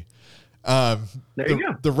by me. There you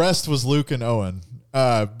go. The rest was Luke and Owen.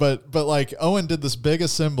 But like Owen did this big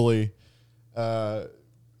assembly,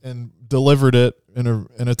 and delivered it in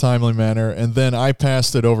a timely manner, and then I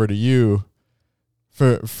passed it over to you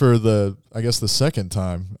for the, I guess, the second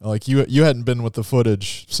time. Like you hadn't been with the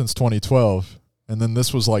footage since 2012, and then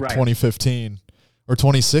this was like 2015 or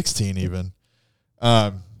 2016 even.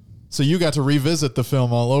 So you got to revisit the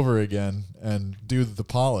film all over again and do the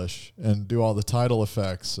polish and do all the title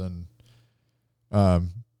effects and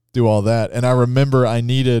do all that. And I remember I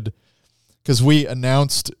needed, because we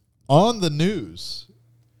announced on the news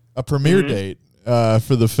a premiere date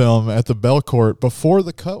for the film at the Belcourt before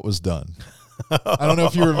the cut was done. I don't know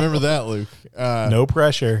if you remember that, Luke. No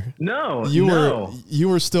pressure. No, you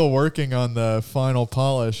were still working on the final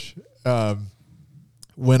polish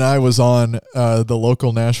when I was on the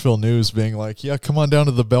local Nashville news, being like, "Yeah, come on down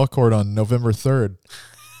to the Belcourt on November 3rd,"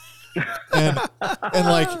 and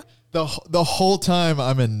like the whole time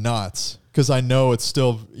I'm in knots because I know it's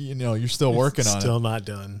still, you're still working on it. Still not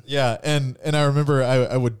done. Yeah, and I remember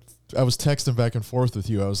I was texting back and forth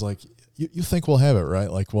with you. I was like, You think we'll have it,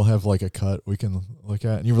 right? Like we'll have like a cut we can look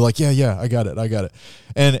at. And you were like, yeah, I got it.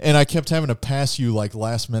 And I kept having to pass you like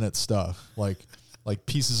last minute stuff, like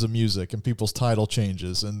pieces of music and people's title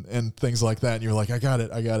changes and things like that. And you were like, I got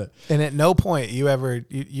it. And at no point you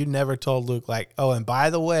never told Luke like, oh, and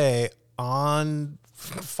by the way, on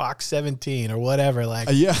Fox 17 or whatever, like,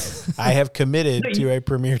 I have committed to a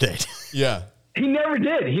premiere date. Yeah. He never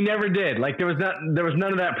did. Like there was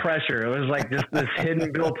none of that pressure. It was like just this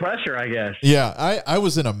hidden Bill pressure, I guess. Yeah, I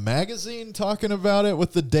was in a magazine talking about it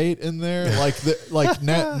with the date in there, like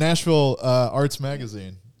Nashville Arts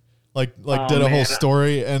Magazine, like did a whole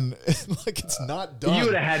story, and like it's not done. You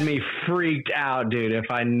would have had me freaked out, dude, if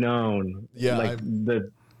I'd known. Yeah,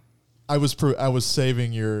 I was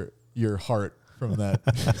saving your heart from that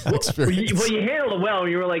experience. Well, you handled it well.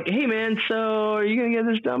 You were like, hey, man, so are you going to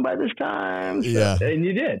get this done by this time? So, yeah. And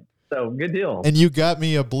you did. So good deal. And you got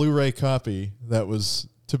me a Blu-ray copy that was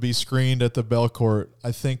to be screened at the Belcourt,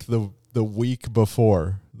 I think the week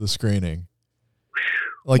before the screening.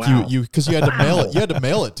 Like wow. you because you had to mail it. You had to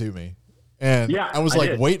mail it to me. And I was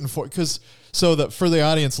like waiting for it. For the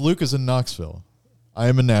audience, Luke is in Knoxville. I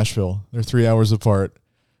am in Nashville. They're 3 hours apart.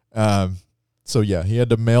 So yeah, he had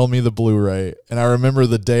to mail me the Blu-ray, and I remember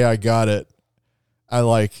the day I got it, I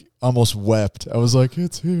like almost wept. I was like,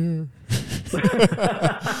 "It's here,"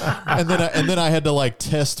 and then I had to like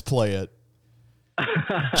test play it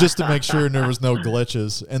just to make sure there was no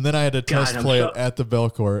glitches, and then I had to test play it at the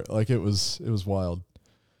Belcourt. Like it was wild.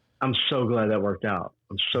 I'm so glad that worked out.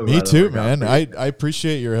 I'm so glad. Me too, man. I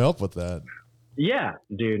appreciate your help with that. Yeah,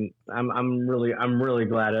 dude. I'm really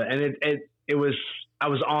glad, and it was. I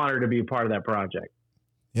was honored to be a part of that project.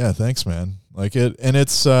 Yeah, thanks, man. Like it, and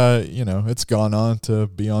it's it's gone on to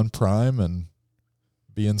be on Prime and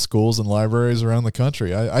be in schools and libraries around the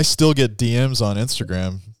country. I still get DMs on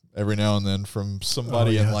Instagram every now and then from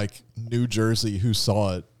somebody in like New Jersey who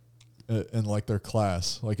saw it in like their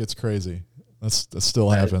class. Like it's crazy. That still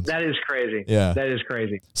happens. That is crazy. Yeah, that is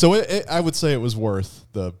crazy. So I would say it was worth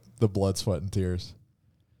the blood, sweat, and tears.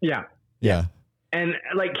 Yeah. And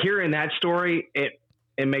like hearing that story,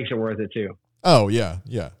 it makes it worth it too. Oh yeah.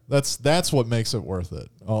 That's what makes it worth it.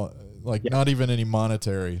 Not even any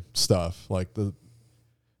monetary stuff. Like the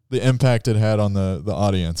impact it had on the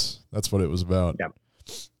audience. That's what it was about. Yeah.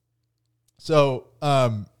 So,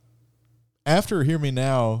 after Hear Me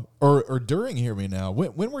Now, or during Hear Me Now,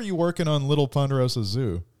 when were you working on Little Ponderosa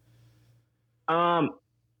Zoo? Or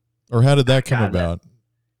how did that come about?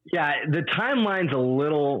 Yeah, the timeline's a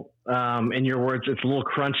little, in your words, it's a little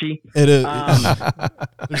crunchy. It is.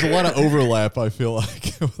 There's a lot of overlap, I feel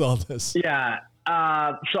like, with all this. Yeah.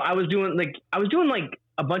 So I was doing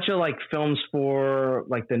a bunch of like films for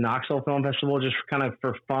like the Knoxville Film Festival, just kind of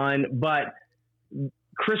for fun. But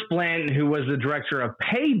Chris Blanton, who was the director of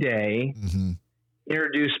Payday,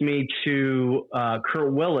 introduced me to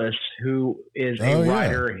Kurt Willis, who is a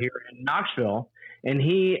writer here in Knoxville. And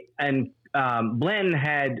he and Blanton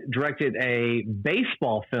had directed a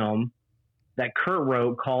baseball film that Kurt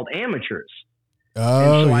wrote called Amateurs.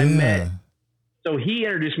 Oh, and so I met. So he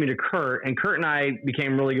introduced me to Kurt, and Kurt and I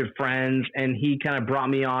became really good friends. And he kind of brought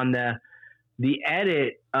me on the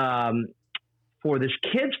edit for this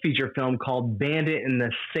kids feature film called Bandit and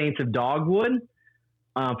the Saints of Dogwood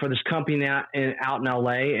for this company out in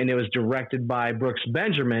LA, and it was directed by Brooks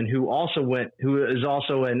Benjamin, who is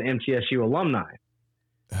also an MTSU alumni.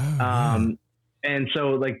 And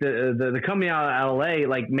so like the company out of LA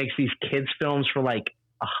like makes these kids films for like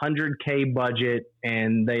 $100K budget,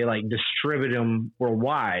 and they like distribute them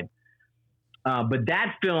worldwide. But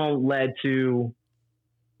that film led to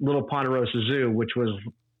Little Ponderosa Zoo, which was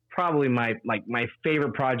probably my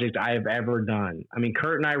favorite project I have ever done. I mean,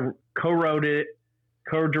 Kurt and I co-wrote it,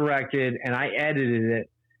 co-directed, and I edited it.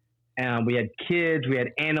 And we had kids, we had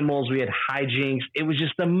animals, we had hijinks. It was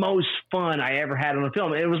just the most fun I ever had on a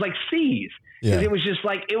film. It was like C's. Yeah. It was just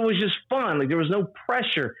fun. Like there was no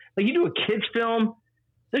pressure. Like you do a kids film,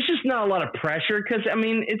 there's just not a lot of pressure because I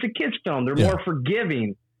mean it's a kids film. They're more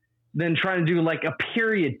forgiving than trying to do like a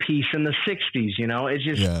period piece in the 60s. You know, it's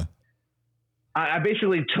just I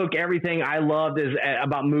basically took everything I loved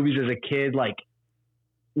about movies as a kid, like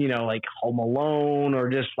you know, like Home Alone or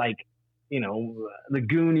just like you know The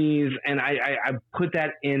Goonies, and I put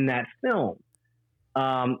that in that film.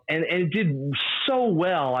 And it did so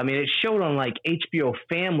well. I mean, it showed on like HBO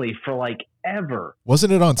Family for like ever.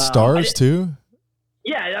 Wasn't it on Stars too?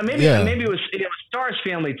 Yeah, maybe it was Stars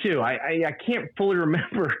Family too. I can't fully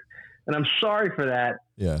remember, and I'm sorry for that.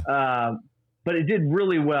 Yeah. But it did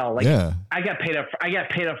really well. Like I got paid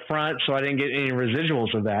up front, so I didn't get any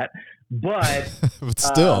residuals of that. But but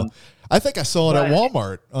still, I think I saw it at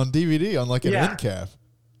Walmart on DVD on like an end cap.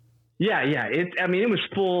 Yeah. It was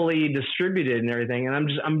fully distributed and everything.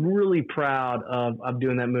 And I'm really proud of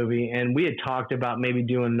doing that movie. And we had talked about maybe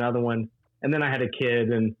doing another one. And then I had a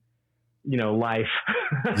kid and, you know, life,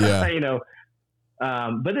 you know,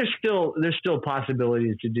 but there's still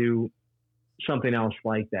possibilities to do something else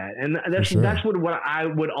like that. And that's what I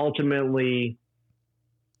would ultimately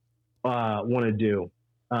want to do,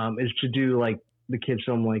 is to do like the kids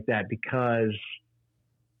film like that, because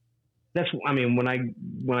when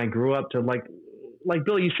I grew up to like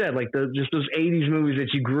Bill, you said, like just those 80s movies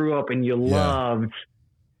that you grew up and you loved,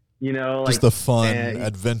 you know, just the fun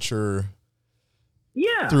adventure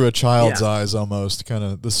through a child's eyes, almost kind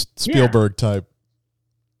of the Spielberg type.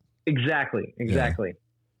 Exactly.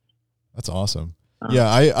 That's awesome.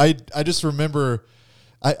 I just remember,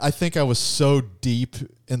 I think I was so deep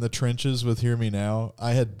in the trenches with Hear Me Now.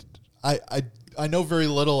 I know very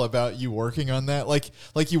little about you working on that. Like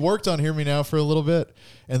you worked on Hear Me Now for a little bit,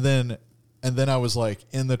 and then I was like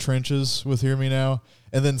in the trenches with Hear Me Now,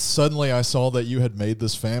 and then suddenly I saw that you had made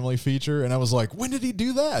this family feature, and I was like, when did he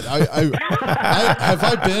do that?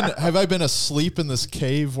 Have I been asleep in this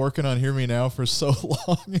cave working on Hear Me Now for so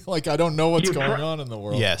long? Like I don't know what's going on in the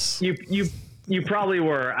world. Yes, you probably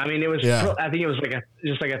were. I mean, it was. I think it was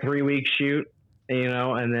just like a 3-week shoot, you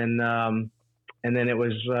know, and then it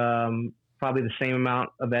was. Probably the same amount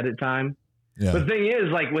of edit time. Yeah. But the thing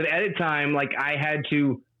is, like with edit time, like I had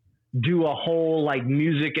to do a whole like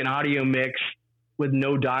music and audio mix with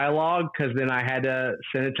no dialogue, because then I had to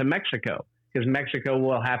send it to Mexico, because Mexico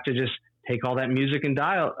will have to just take all that music and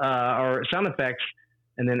or sound effects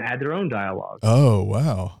and then add their own dialogue. Oh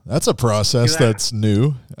wow, that's a process that's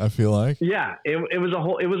new. I feel like it was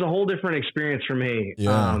a whole different experience for me.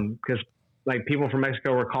 Because like people from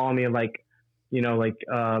Mexico were calling me like, you know, like,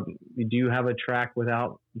 do you have a track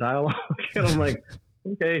without dialogue? And I'm like,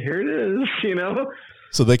 okay, here it is, you know?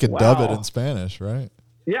 So they could dub it in Spanish, right?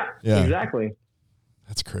 Yeah, exactly.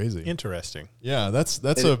 That's crazy. Interesting. Yeah, that's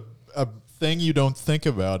a thing you don't think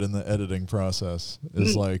about in the editing process,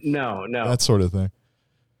 is like no that sort of thing.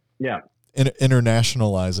 Yeah.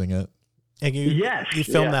 Internationalizing it. And you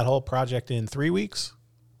filmed that whole project in 3 weeks?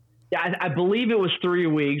 Yeah, I believe it was 3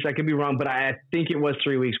 weeks. I could be wrong, but I think it was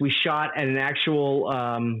 3 weeks. We shot at an actual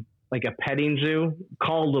like a petting zoo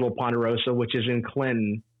called Little Ponderosa, which is in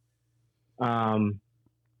Clinton, for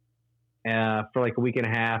like a week and a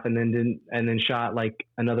half, and then shot like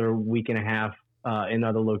another week and a half in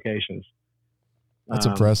other locations. That's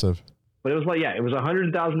impressive. But it was like, it was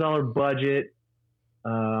 $100,000 budget.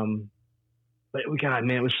 But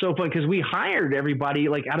it was so fun because we hired everybody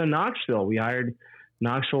like out of Knoxville. We hired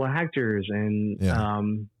Knoxville actors and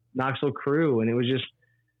Knoxville crew, and it was just,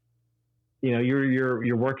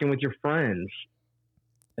 you're working with your friends,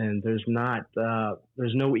 and there's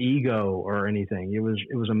no ego or anything. It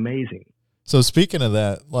was amazing. So speaking of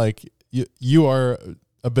that, like you are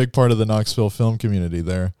a big part of the Knoxville film community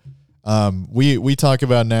there. We talk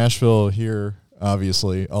about Nashville here,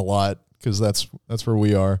 obviously, a lot because that's where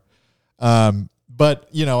we are. But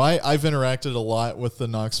I've interacted a lot with the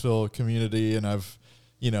Knoxville community, and I've,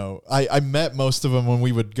 I met most of them when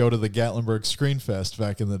we would go to the Gatlinburg Screen Fest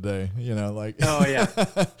back in the day, Oh yeah.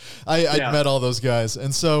 I met all those guys.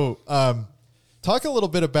 And so, talk a little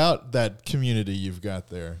bit about that community you've got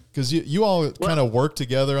there. Cause you all kind of work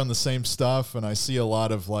together on the same stuff. And I see a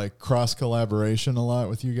lot of like cross collaboration a lot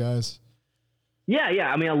with you guys.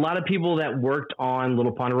 Yeah. I mean, a lot of people that worked on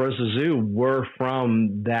Little Ponderosa Zoo were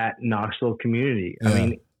from that Knoxville community. Yeah.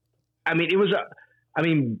 I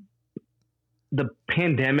mean, the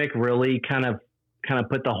pandemic really kind of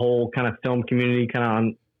put the whole kind of film community kind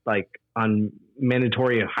of on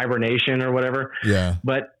mandatory hibernation or whatever. Yeah.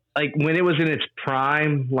 But like when it was in its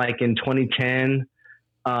prime, like in 2010,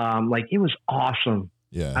 like it was awesome.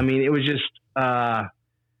 Yeah. I mean, it was just, there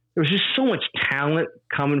was just so much talent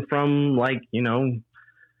coming from like,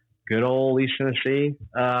 good old East Tennessee.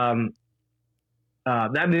 That's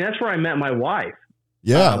where I met my wife.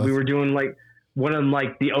 Yeah. We were doing like one of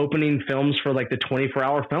like the opening films for like the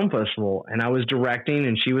 24-hour film festival, and I was directing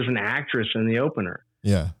and she was an actress in the opener.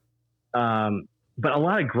 Yeah. But a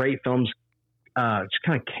lot of great films just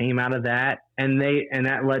kind of came out of that, and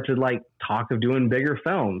that led to like talk of doing bigger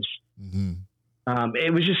films. Mm-hmm.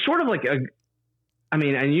 It was just sort of like as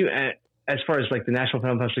far as like the National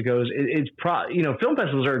Film Festival goes, film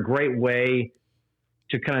festivals are a great way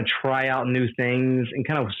to kind of try out new things and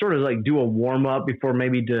kind of sort of like do a warm up before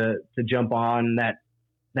maybe to jump on that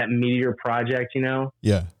meteor project,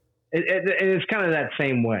 Yeah. It's kind of that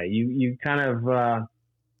same way. You kind of,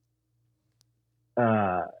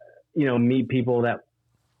 meet people that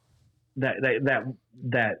kind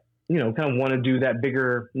of want to do that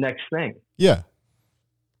bigger next thing. Yeah.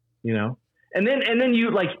 And then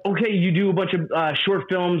you like, okay, you do a bunch of short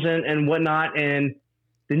films and whatnot, and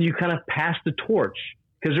then you kind of pass the torch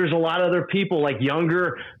because there's a lot of other people like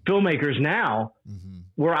younger filmmakers now, mm-hmm.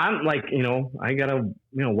 where I'm like, I got a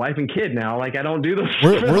wife and kid now. Like I don't do those.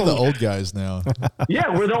 We're the old guys now.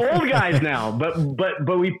 Yeah, we're the old guys now. But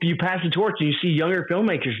you pass the torch and you see younger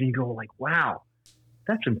filmmakers and you go like, wow,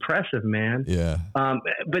 that's impressive, man. Yeah.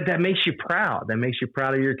 But that makes you proud. That makes you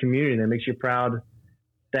proud of your community. That makes you proud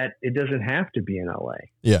that it doesn't have to be in LA.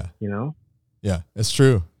 Yeah. Yeah, it's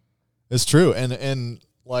true. It's true. And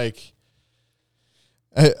like,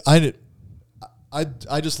 I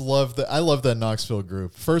just love that. I love that Knoxville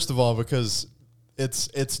group. First of all, because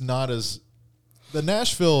it's not as, the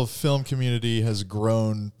Nashville film community has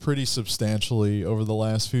grown pretty substantially over the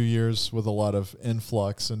last few years with a lot of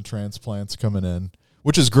influx and transplants coming in,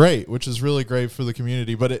 which is great, which is really great for the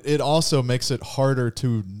community. But it also makes it harder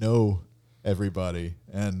to know everybody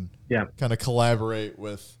and kind of collaborate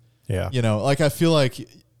with, like I feel like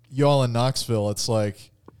y'all in Knoxville, it's like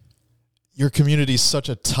your community is such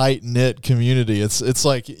a tight knit community. It's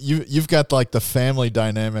like you've got like the family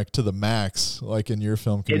dynamic to the max, like in your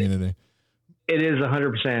film community. It is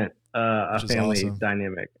 100% a family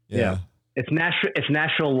dynamic. Yeah. It's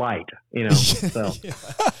Nashville light, so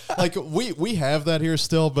like we have that here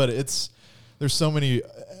still, but there's so many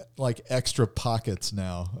like extra pockets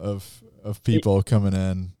now of people coming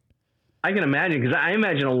in. I can imagine, because I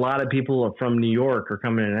imagine a lot of people from New York are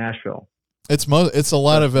coming to Nashville. It's a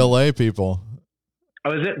lot of LA people.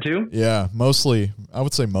 Oh, is it too? Yeah, mostly. I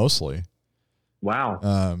would say mostly. Wow.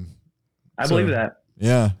 I believe that.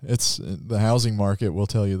 Yeah, it's the housing market will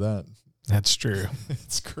tell you that. That's true.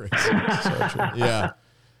 It's crazy. So true. Yeah,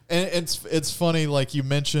 and it's funny. Like you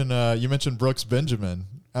mentioned Brooks Benjamin.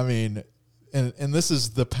 I mean, and this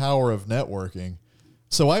is the power of networking.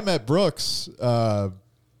 So I met Brooks on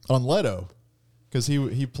Leto because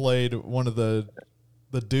he played one of the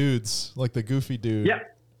dudes, like the goofy dude. Yeah.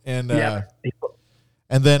 And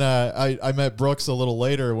then I met Brooks a little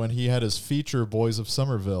later when he had his feature Boys of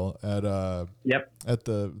Somerville at the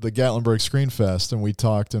Gatlinburg Screen Fest, and we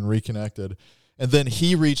talked and reconnected. And then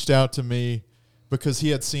he reached out to me because he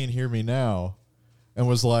had seen Hear Me Now, and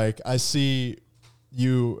was like, I see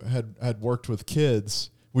you had worked with kids.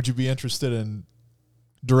 Would you be interested in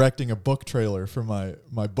directing a book trailer for my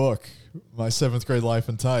book, My 7th Grade Life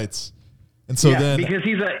in Tights? And so then, because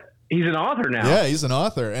he's an author now. Yeah, he's an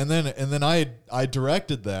author. And then I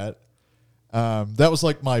directed that. That was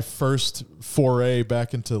like my first foray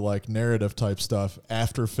back into like narrative type stuff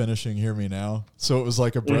after finishing Hear Me Now. So it was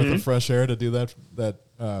like a breath of fresh air to do that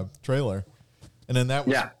trailer. And then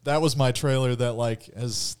that was my trailer that like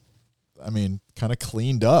has, I mean, kind of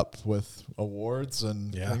cleaned up with awards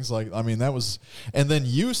and things like, I mean, that was, and then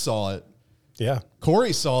you saw it. Yeah.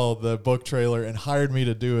 Corey saw the book trailer and hired me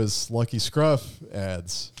to do his Lucky Scruff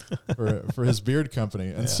ads for his beard company.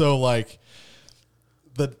 And so like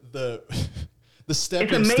the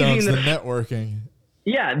stepping stones, the networking.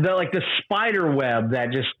 Yeah. The spider web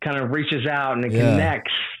that just kind of reaches out and it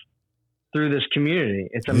connects through this community.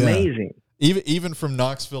 It's amazing. Even from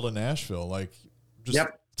Knoxville to Nashville, like just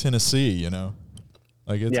Tennessee, you know,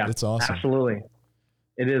 like it's awesome. Absolutely.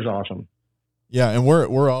 It is awesome. Yeah. And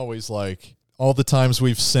we're always like, all the times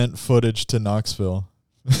we've sent footage to Knoxville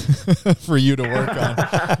for you to work on,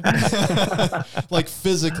 like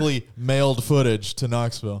physically mailed footage to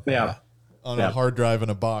Knoxville. Yeah. On a hard drive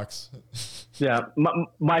in a box. Yeah.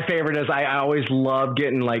 My favorite is I always love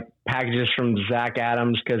getting like packages from Zach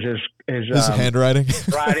Adams because his handwriting, his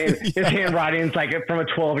handwriting's like from a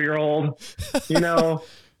 12-year-old, you know.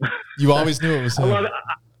 You always knew it was him. I love it.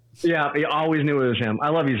 Yeah. You always knew it was him. I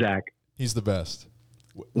love you, Zach. He's the best.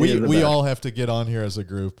 We all have to get on here as a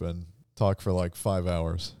group and talk for like 5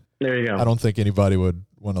 hours. There you go. I don't think anybody would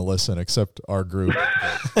want to listen except our group.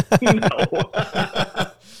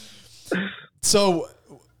 So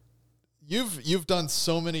you've done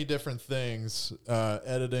so many different things,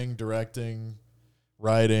 editing, directing,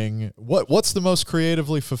 writing. What's the most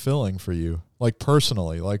creatively fulfilling for you? Like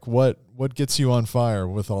personally, like what gets you on fire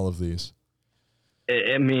with all of these?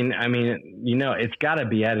 I mean, you know, it's gotta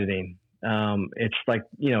be editing. It's like,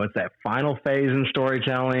 you know, it's that final phase in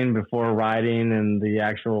storytelling before writing and the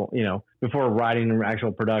actual, you know, before writing and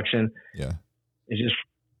actual production. Yeah. It's just,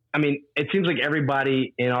 I mean, it seems like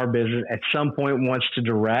everybody in our business at some point wants to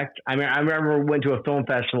direct. I mean, I remember we went to a film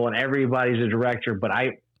festival and everybody's a director, but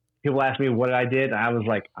people asked me what I did. I was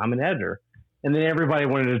like, I'm an editor. And then everybody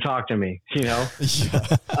wanted to talk to me, you know?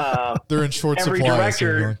 They're in short every supply.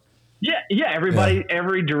 Director,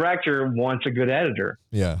 every director wants a good editor.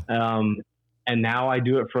 Yeah. And now I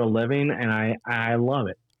do it for a living and I love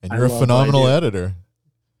it. And you're a phenomenal editor.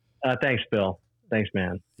 Thanks, Bill. Thanks,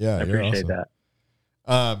 man. Yeah. I appreciate that.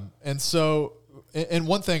 And so, and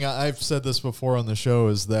one thing I've said this before on the show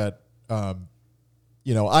is that,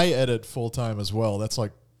 you know, I edit full time as well. That's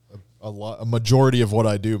like a majority of what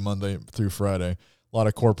I do Monday through Friday. A lot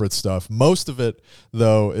of corporate stuff. Most of it,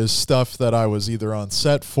 though, is stuff that I was either on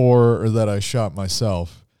set for or that I shot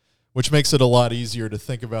myself, which makes it a lot easier to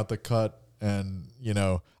think about the cut. And, you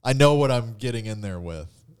know, I know what I'm getting in there with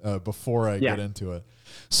before I get into it.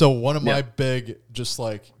 So one of my big, just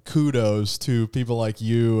like kudos to people like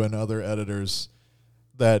you and other editors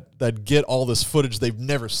that get all this footage they've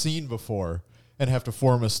never seen before and have to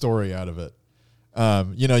form a story out of it.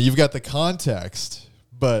 You know, you've got the context,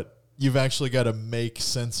 but you've actually got to make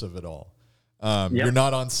sense of it all. You're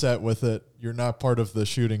not on set with it. You're not part of the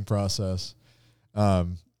shooting process.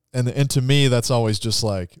 And to me, that's always just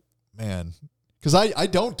like, man, because I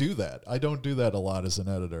don't do that. I don't do that a lot as an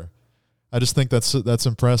editor. I just think that's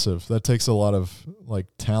impressive. That takes a lot of like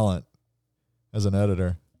talent as an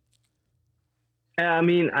editor. I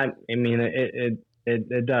mean,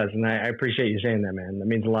 it does, and I appreciate you saying that, man. That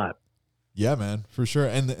means a lot. Yeah, man, for sure.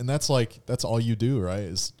 And that's all you do, right?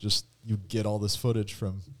 Is just you get all this footage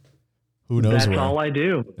from who knows where. That's all I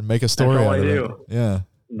do. And make a story out of it. Yeah.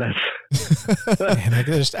 Man,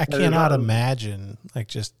 I cannot imagine like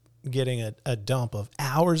just getting a dump of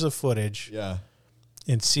hours of footage. Yeah.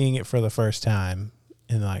 and seeing it for the first time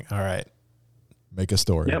and like, all right, make a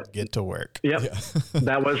story. Yep. Get to work. Yep. Yeah.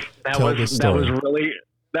 that was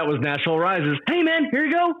Nashville Rises. Hey man, here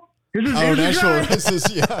you go. Here's Nashville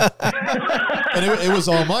Rises. Yeah. And it was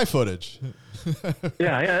all my footage.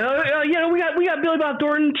 Yeah. We got Billy Bob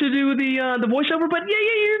Thornton to do the voiceover, but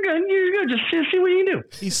you're good. Just see what you can do.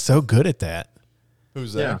 He's so good at that.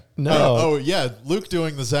 Who's that? Yeah. No. Yeah, Luke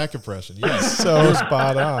doing the Zach impression. Yes. So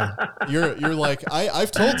spot on. You're like,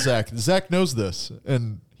 I've told Zach. Zach knows this,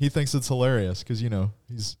 and he thinks it's hilarious because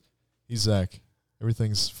he's Zach.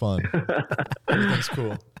 Everything's fun. Everything's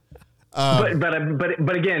cool.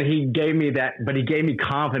 But again, he gave me that. But he gave me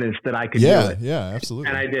confidence that I could do it. Yeah, absolutely.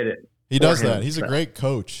 And I did it. He does that. He's a great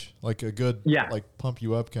coach, like a good, like pump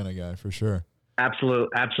you up kind of guy for sure.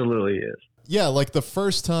 Absolutely is. Yeah, like the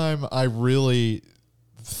first time I really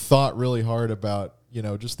thought really hard about,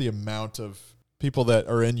 just the amount of people that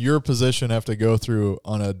are in your position have to go through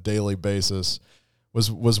on a daily basis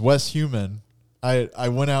was Wes Human. I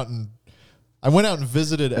went out and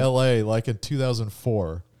visited LA like in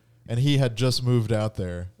 2004, and he had just moved out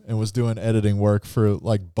there and was doing editing work for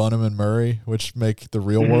like Bunham and Murray, which make The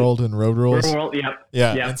Real World and Road Rules. Real World, yep.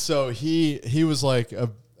 Yeah. Yep. And so he was like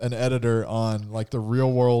an editor on like the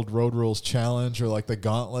Real World Road Rules Challenge or like the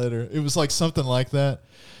Gauntlet, or it was like something like that.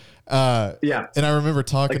 Yeah. And I remember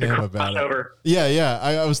talking Like to him about crossover. it. Yeah.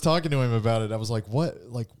 I was talking to him about it. I was like,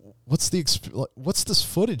 what's this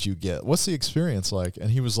footage you get? What's the experience like? And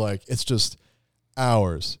he was like, it's just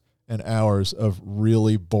hours and hours of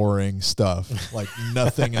really boring stuff. Like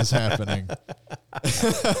nothing is happening.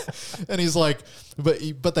 And he's like,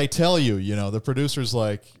 but they tell you, the producer's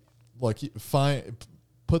like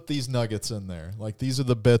put these nuggets in there. Like these are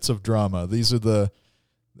the bits of drama. These are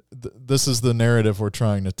this is the narrative we're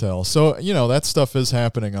trying to tell. So, that stuff is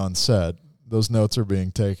happening on set. Those notes are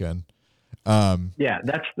being taken. Yeah,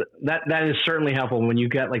 that is certainly helpful when you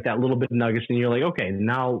get like that little bit of nuggets and you're like, okay,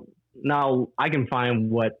 now I can find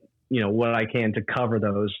what I can to cover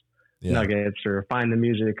those nuggets, or find the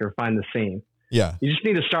music, or find the scene. Yeah. You just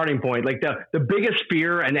need a starting point. Like the biggest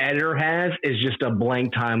fear an editor has is just a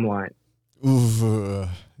blank timeline. Ooh,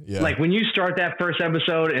 yeah. Like when you start that first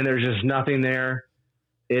episode and there's just nothing there,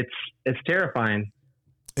 it's terrifying.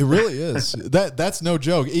 It really is. That's no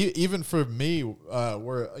joke. Even for me,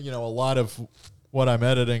 where a lot of what I'm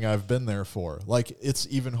editing, I've been there for. Like it's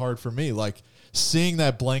even hard for me. Like seeing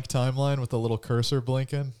that blank timeline with the little cursor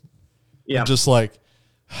blinking. Yeah. And just like,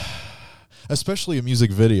 especially a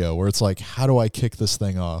music video where it's like, how do I kick this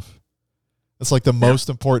thing off? It's like the most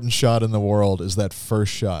important shot in the world is that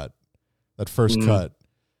first shot, that first cut.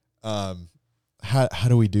 How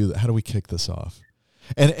do we do that? How do we kick this off?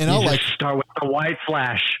 And I'll like start with a white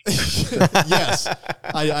flash. Yes,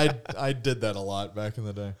 I did that a lot back in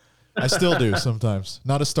the day. I still do sometimes.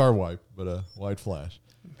 Not a star wipe, but a white flash.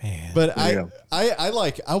 Man, but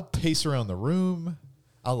I'll pace around the room.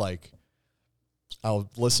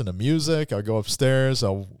 I'll listen to music. I'll go upstairs.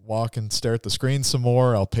 I'll walk and stare at the screen some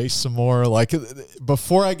more. I'll pace some more. Like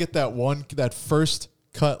before I get that first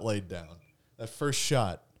cut laid down, that first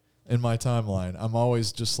shot in my timeline, I'm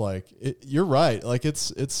always just like, you're right. Like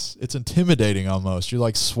it's intimidating almost. You're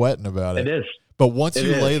like sweating about it. It is. But once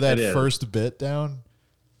you lay that first bit down,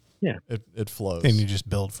 it flows. And you just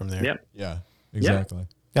build from there. Yep. Yeah, exactly. Yep.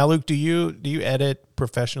 Now, Luke, do you edit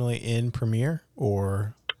professionally in Premiere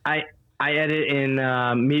or? I edit in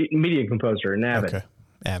Media Composer in Avid. Okay.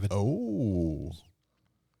 Avid. Oh.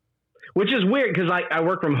 Which is weird because I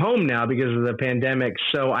work from home now because of the pandemic.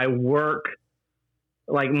 So I work,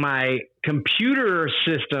 like my computer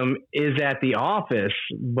system is at the office,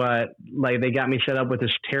 but like they got me set up with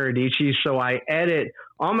this Teradici. So I edit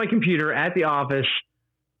on my computer at the office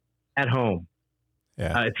at home.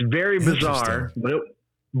 Yeah. It's very bizarre,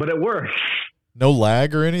 but it works. No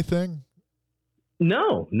lag or anything?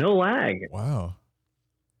 No lag. Wow.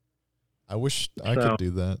 I wish I could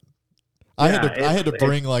do that. I had to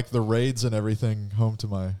bring like the RAIDs and everything home to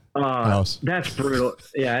my house. That's brutal.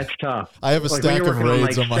 Yeah, it's tough. I have a stack of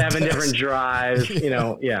RAIDs on my desk. 7 different drives.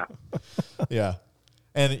 Yeah. Yeah,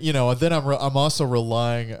 and then I'm also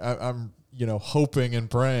relying. I'm hoping and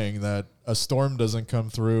praying that a storm doesn't come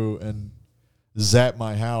through and zap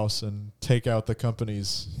my house and take out the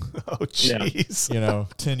company's. Oh jeez.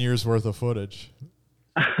 10 years worth of footage.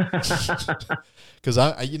 Because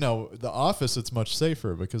the office, it's much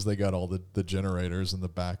safer because they got all the generators and the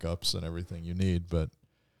backups and everything you need. But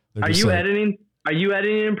are you editing? Are you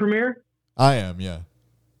editing in Premiere? I am, yeah.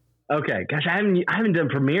 Okay, gosh, I haven't done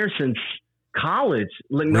Premiere since college.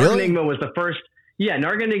 Really? Narcanigma was the first. Yeah,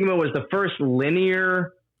 Narcanigma was the first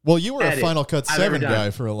linear. Well, you were a Final Cut 7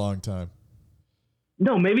 guy for a long time.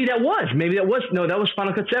 No, maybe that was. No, that was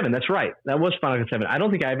Final Cut 7. That's right. That was Final Cut 7. I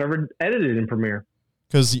don't think I've ever edited in Premiere.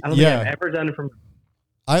 Because I don't think I've ever done it from.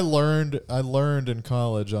 I learned in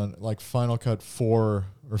college on like Final Cut 4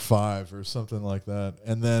 or 5 or something like that,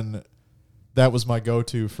 and then that was my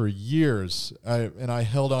go-to for years. I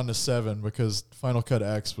held on to 7 because Final Cut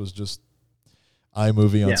X was just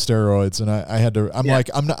iMovie on steroids, and I had to. I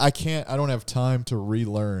don't have time to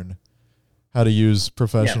relearn how to use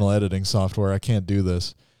professional editing software. I can't do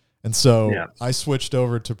this, and so I switched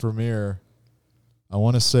over to Premiere. I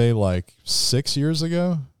want to say like 7 years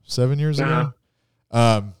ago,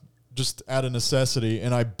 just out of necessity.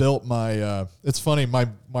 And I built my, it's funny, my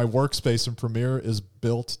workspace in Premiere is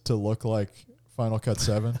built to look like Final Cut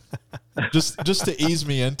 7? just to ease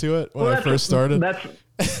me into it when I first started. That's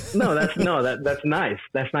nice.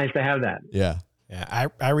 That's nice to have that. Yeah. Yeah,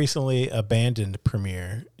 I recently abandoned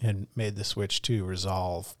Premiere and made the switch to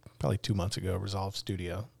Resolve probably 2 months ago. Resolve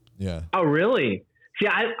Studio. Yeah. Oh, really? See,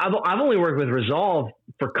 I've only worked with Resolve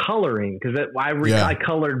for coloring because I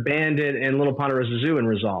colored Bandit and Little Ponderosa Zoo in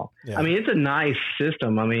Resolve. Yeah. I mean, it's a nice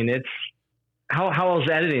system. I mean, it's how else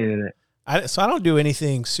editing in it? So I don't do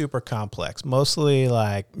anything super complex. Mostly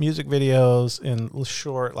like music videos and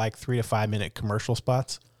short, like 3 to 5 minute commercial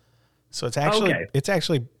spots. So it's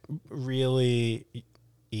actually really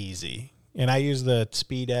easy. And I use the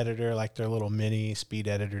speed editor, like their little mini speed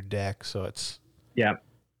editor deck. So it's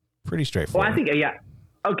pretty straightforward. Well, I think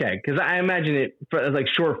okay, because I imagine it for like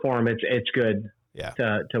short form, it's good.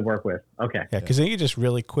 To work with. Okay. Yeah, because then you just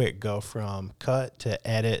really quick go from cut to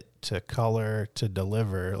edit to color to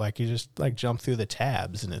deliver. Like you just like jump through the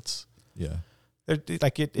tabs, and it's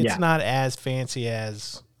it's not as fancy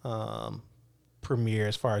as Premiere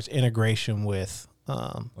as far as integration with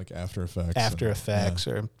like After Effects,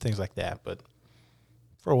 or things like that. But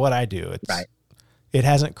for what I do, it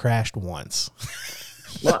hasn't crashed once.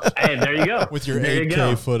 Well, hey, there you go. With your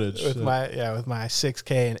 8K footage. With my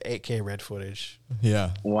 6K and 8K red footage.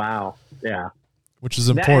 Yeah. Wow. Yeah. Which is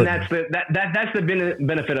important. That's the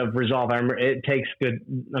benefit of Resolve. I remember it takes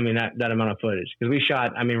that amount of footage because we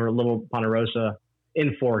shot. Little Ponderosa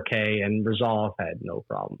in 4K and Resolve had no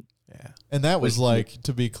problem. Yeah. And that was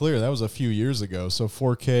to be clear, that was a few years ago. So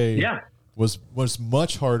 4K was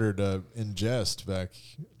much harder to ingest back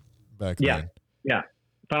then. Yeah.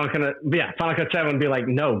 Final Cut 7 would be like,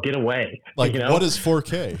 no, get away. Like, what is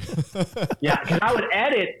 4K? Yeah, because I would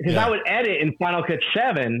edit in Final Cut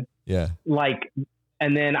 7. Yeah. Like,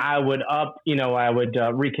 and then I would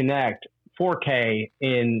reconnect 4K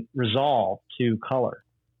in Resolve to color.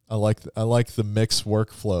 I like the mix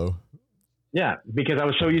workflow. Yeah, because I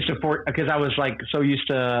was so used to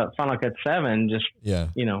Final Cut 7,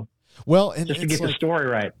 Well, and just to get the story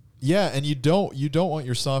right. Yeah, and you don't want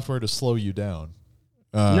your software to slow you down.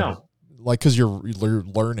 No, because you're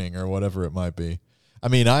learning or whatever it might be. I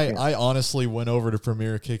mean, I honestly went over to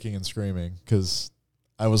Premiere kicking and screaming because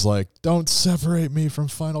I was like, "Don't separate me from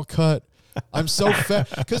Final Cut." I'm so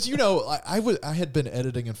fast because I had been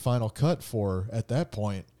editing in Final Cut for at that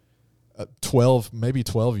point 12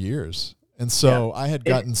 years, and so I had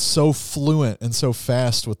gotten so fluent and so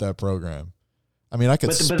fast with that program. I mean, I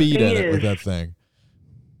could speed edit with that thing.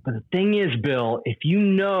 But the thing is, Bill, if you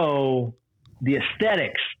know the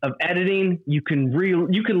aesthetics of editing, you can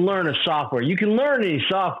learn a software. You can learn any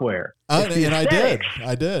software. I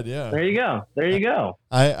did. Yeah. There you go.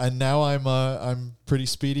 I'm pretty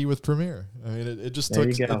speedy with Premiere. I mean, it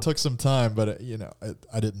took some time, but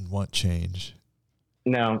I didn't want change.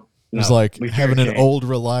 No. It was like having an old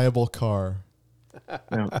reliable car.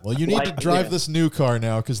 No. Well, you need to drive this new car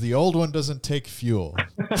now because the old one doesn't take fuel.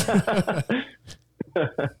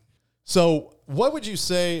 So, what would you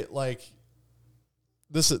say? Like,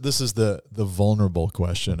 this is the vulnerable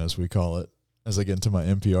question, as we call it, as I get into my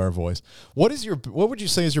NPR voice. What would you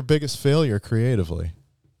say is your biggest failure creatively,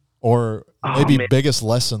 or maybe biggest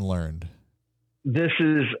lesson learned? It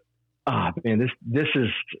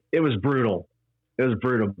was brutal. It was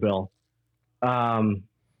brutal, Bill.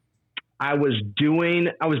 I was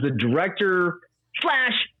the director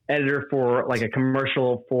 / editor for like a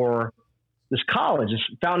commercial for this college, this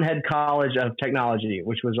Fountainhead College of Technology,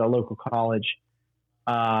 which was a local college.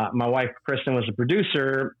 My wife, Kristen, was a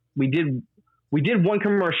producer. We did one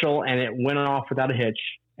commercial and it went off without a hitch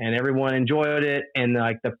and everyone enjoyed it. And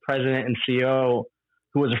like the president and CEO,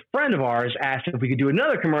 who was a friend of ours, asked if we could do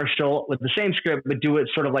another commercial with the same script, but do it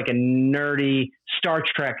sort of like a nerdy Star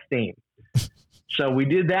Trek theme. So we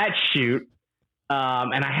did that shoot.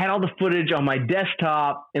 And I had all the footage on my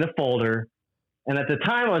desktop in a folder. And at the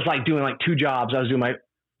time I was like doing like 2 jobs. I was doing my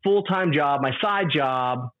full-time job, my side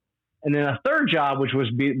job, and then a third job, which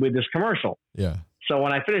was with this commercial. Yeah. So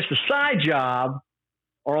when I finished the side job,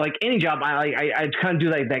 or like any job, I kind of do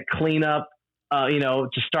like that cleanup, to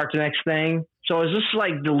start the next thing. So I was just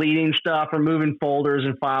like deleting stuff or moving folders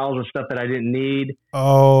and files and stuff that I didn't need.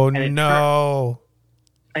 Oh, no.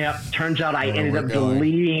 Turns out I ended up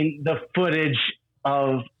deleting the footage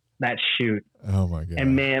of that shoot. Oh my God.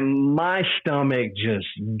 And man, my stomach just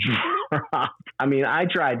dropped. I mean, I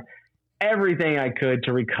tried everything I could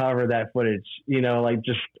to recover that footage, like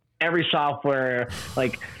just every software,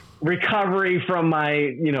 like recovery from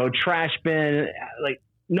my, trash bin, like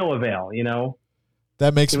no avail,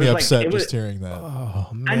 That makes me upset just hearing that. Oh,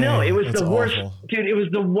 man. I know it was the worst, awful. Dude. It was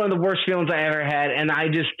one of the worst feelings I ever had. And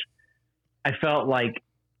I felt like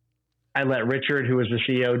I let Richard, who was the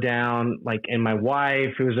CEO, down, like, and my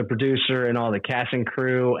wife, who was a producer, and all the cast and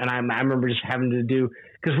crew. And I remember just having to do,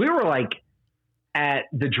 because we were like at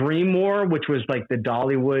the Dreammore, which was like the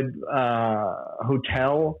Dollywood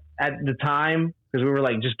hotel at the time, because we were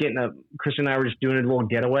like just Chris and I were just doing a little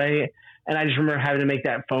getaway. And I just remember having to make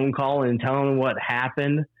that phone call and telling him what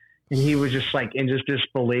happened. And he was just like in just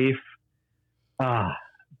disbelief.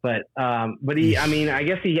 But he, I mean, I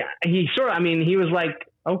guess he sort of, I mean, he was like,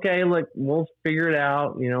 okay, look, we'll figure it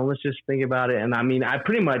out. You know, let's just think about it. And I mean,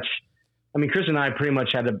 Chris and I pretty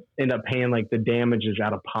much had to end up paying like the damages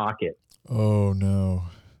out of pocket. Oh no.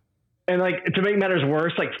 And like, to make matters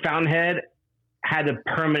worse, like Fountainhead had to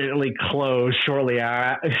permanently close shortly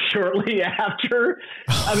after.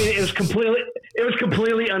 I mean, it was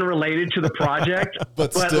completely unrelated to the project,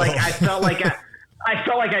 but like, I felt like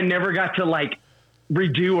I never got to like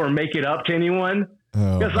redo or make it up to anyone.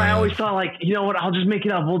 Because I always thought, like, you know what, I'll just make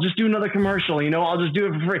it up. We'll just do another commercial, you know, I'll just do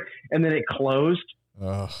it for free. And then it closed. It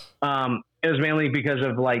was mainly because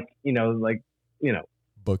of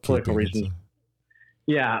political reasons.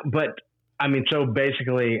 Yeah. But I mean, so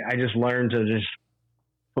basically I just learned to just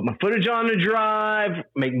put my footage on the drive,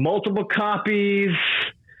 make multiple copies,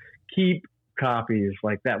 keep copies.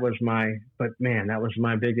 Like that was my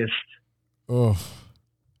biggest. Oh.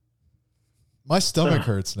 My stomach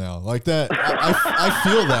hurts now. Like that, I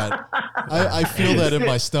feel that. I feel that in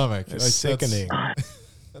my stomach. It's sickening.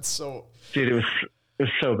 That's so. Dude, it was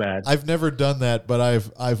so bad. I've never done that, but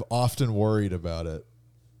I've often worried about it.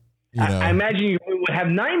 You know? I imagine you would have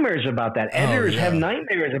nightmares about that. Editors have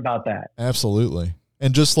nightmares about that. Absolutely.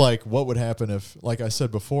 And just like what would happen if, like I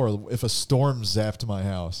said before, if a storm zapped my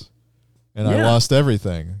house and I lost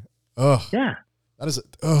everything. Ugh. Yeah. That is.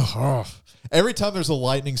 Every time there's a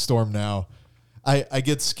lightning storm now, I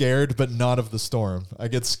get scared, but not of the storm. I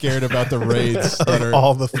get scared about the raids that are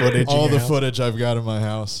all the footage I've got in my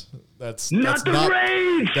house. That's not,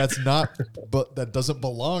 but that doesn't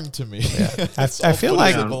belong to me. Yeah. I feel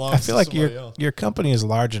like your company is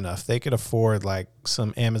large enough. They could afford like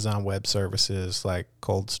some Amazon Web Services, like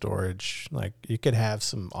cold storage. Like you could have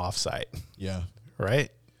some offsite. Yeah. Right.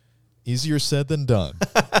 Easier said than done.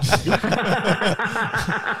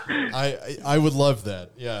 I would love that.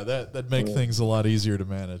 Yeah, that'd make things a lot easier to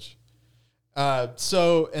manage.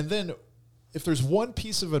 So, and then if there's one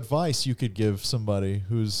piece of advice you could give somebody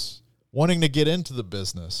who's wanting to get into the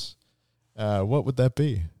business, what would that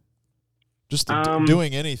be? Just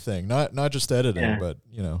doing anything, not just editing, but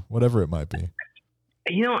you know, whatever it might be.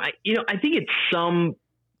 I think at some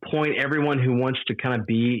point, everyone who wants to kind of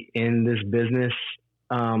be in this business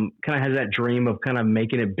kind of has that dream of kind of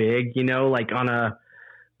making it big, you know, like on a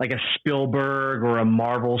Spielberg or a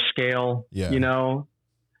Marvel scale, you know.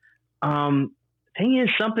 Thing is,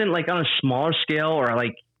 something like on a smaller scale, or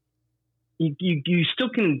like you still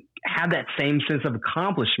can have that same sense of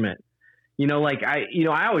accomplishment, you know. Like I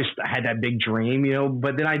always had that big dream, you know,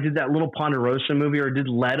 but then I did that little Ponderosa movie, or did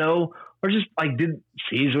Leto, or just like did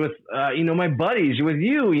C's with my buddies, with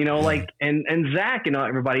you know, like and Zach and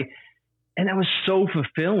everybody. And that was so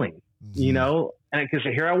fulfilling, you know, and because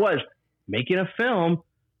here I was making a film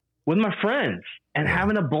with my friends and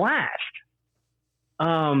having a blast.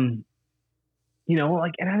 You know,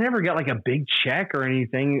 like, and I never got like a big check or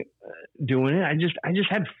anything doing it. I just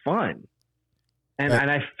had fun, and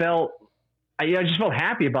I just felt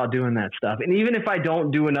happy about doing that stuff. And even if I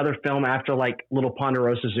don't do another film after like Little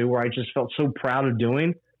Ponderosa Zoo, where I just felt so proud of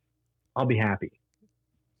doing, I'll be happy.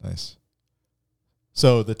 Nice.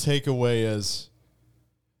 So the takeaway is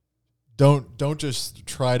don't just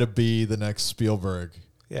try to be the next Spielberg.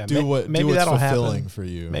 Yeah, do what's fulfilling for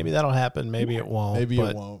you. Maybe that'll happen. Maybe it won't. Maybe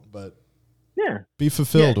it won't. But yeah, be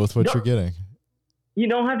fulfilled with what you're getting. You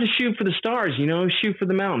don't have to shoot for the stars. You know, shoot for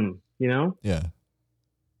the mountain. You know. Yeah,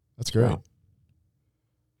 that's great. Wow.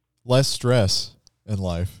 Less stress in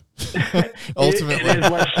life. Ultimately, it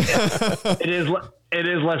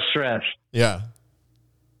is less stress. Yeah.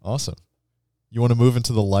 Awesome. You want to move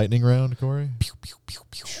into the lightning round, Corey?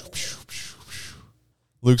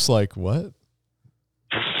 Luke's like, what?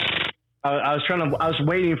 I was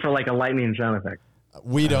waiting for like a lightning sound effect.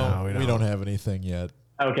 We don't have anything yet.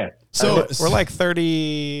 Okay. So we're like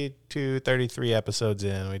 32, 33 episodes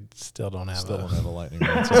in. We still don't have a lightning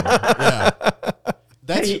round. Yeah.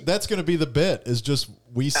 That's going to be the bit, is just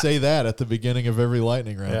we say that at the beginning of every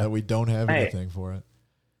lightning round, that we don't have anything for it.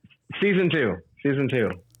 Season two.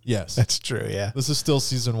 Yes, that's true. Yeah, this is still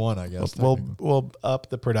season 1, I guess. We'll up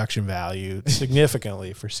the production value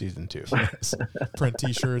significantly for season 2. Yes. Print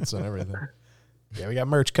T-shirts and everything. Yeah, we got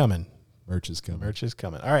merch coming. Merch is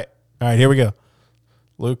coming. All right. Here we go.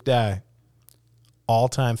 Luke Dye.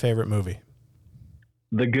 all-time favorite movie?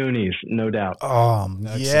 The Goonies, no doubt.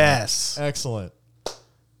 Excellent. Yes. Excellent.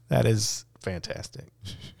 That is fantastic.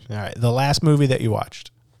 All right. The last movie that you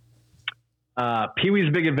watched?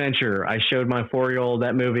 Pee-wee's Big Adventure. I showed my 4-year-old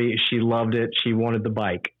that movie. She loved it. She wanted the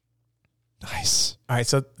bike. Nice. All right.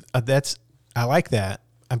 So I like that.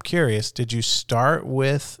 I'm curious. Did you start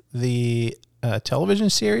with the television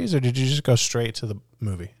series, or did you just go straight to the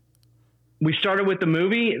movie? We started with the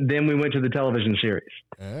movie, then we went to the television series.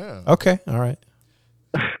 Yeah. Okay. All right.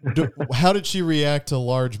 How did she react to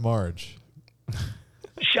Large Marge?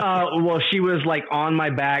 Well, she was like on my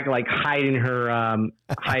back, like hiding her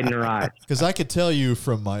eyes. Because I could tell you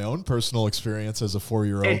from my own personal experience as a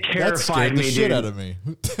 4-year-old, it that scared the shit out of me.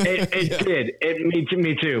 It did.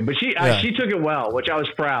 Me too. But she took it well, which I was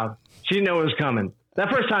proud. She didn't know it was coming. That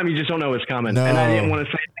first time, you just don't know what's coming. No. And I didn't want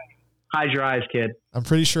to say, hide your eyes, kid. I'm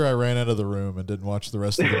pretty sure I ran out of the room and didn't watch the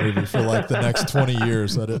rest of the movie for like the next 20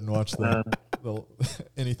 years. I didn't watch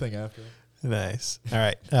anything after. Nice. All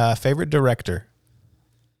right. Favorite director?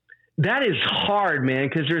 That is hard, man,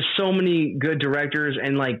 because there's so many good directors,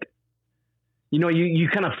 and like, you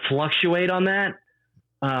kind of fluctuate on that.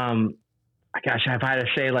 Gosh, if I had to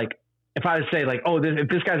say like, if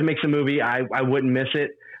this guy makes a movie, I wouldn't miss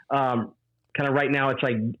it. Kind of right now,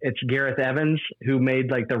 it's Gareth Evans, who made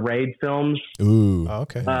like the Raid films. Ooh,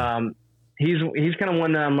 okay. He's kind of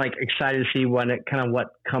one that I'm like excited to see what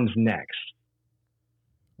comes next.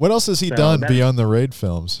 What else has he done beyond the Raid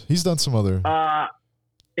films? He's done some other.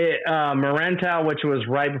 Maranta, which was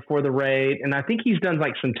right before the Raid, and I think he's done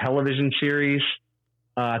like some television series.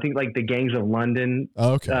 I think like the Gangs of London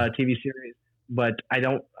TV series, but I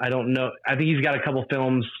don't know. I think he's got a couple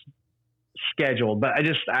films scheduled, but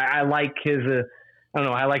I like his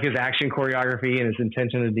I like his action choreography and his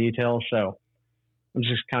attention to detail. So I'm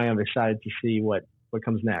just kind of excited to see what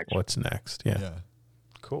comes next. What's next? Yeah.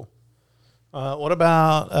 Cool. What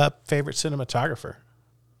about favorite cinematographer?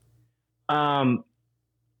 I'm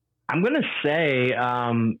going to say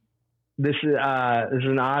this is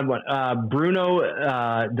an odd one.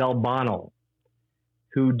 Bruno Del Bono,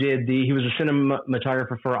 who he was a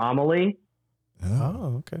cinematographer for Amélie.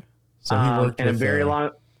 Oh, okay. So he worked with a very long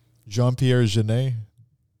Jean-Pierre Jeunet.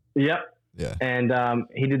 Yep. Yeah. And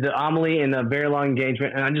he did the Amélie in a very long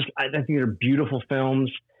engagement, and I think they're beautiful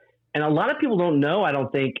films. And a lot of people don't know. I don't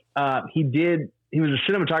think he was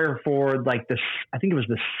a cinematographer for like this. I think it was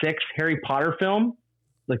the 6th Harry Potter film,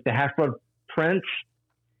 like the Half-Blood Prince.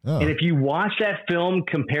 Oh. And if you watch that film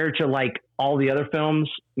compared to like all the other films,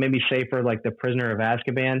 maybe say for like The Prisoner of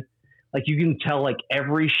Azkaban, like you can tell like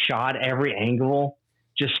every shot, every angle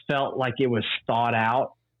just felt like it was thought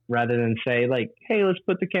out, rather than say like, hey, let's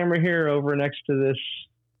put the camera here over next to this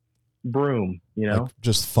broom, like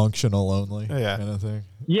just functional only kind of thing.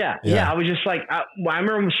 Yeah. I was just like, I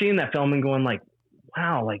remember seeing that film and going like,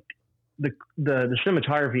 wow, like the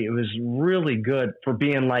cinematography, it was really good for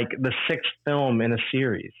being like the 6th film in a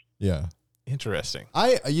series. Yeah. Interesting.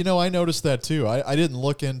 I noticed that too. I didn't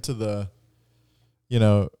look into the,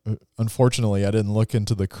 unfortunately I didn't look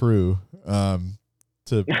into the crew,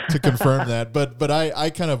 to confirm that, but I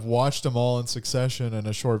kind of watched them all in succession in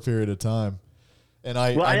a short period of time. And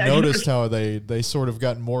I noticed how they sort of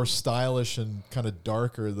got more stylish and kind of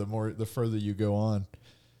darker the further you go on.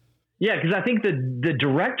 Yeah, because I think the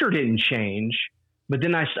director didn't change, but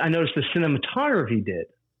then I noticed the cinematography did.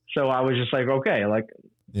 So I was just like, okay, like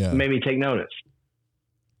made me take notice.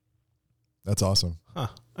 That's awesome. Huh.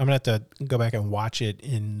 I'm gonna have to go back and watch it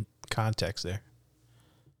in context there,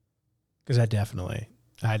 because I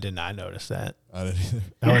did not notice that. I didn't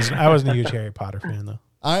either. I wasn't a huge Harry Potter fan though.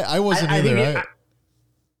 I wasn't either.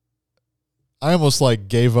 I almost like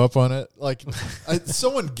gave up on it. Like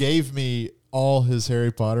someone gave me all his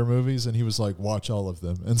Harry Potter movies and he was like, watch all of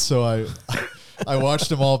them. And so I watched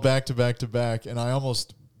them all back to back to back, and I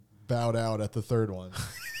almost bowed out at the 3rd one.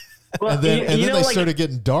 Well, and then they started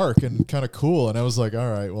getting dark and kind of cool, and I was like, all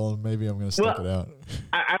right, well, maybe I'm going to stick it out.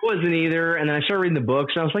 I wasn't either, and then I started reading the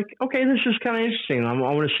books, and I was like, okay, this is kind of interesting. I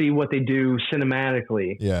want to see what they do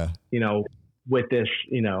cinematically. Yeah. With this,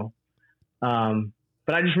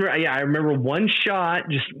 but I just remember, I remember one shot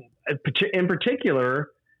just in particular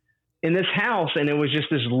in this house, and it was just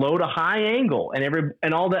this low to high angle,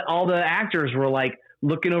 and all the actors were like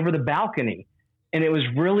looking over the balcony, and it was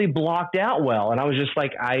really blocked out well. And I was just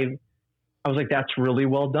like, I was like, that's really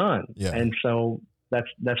well done. Yeah. And so that's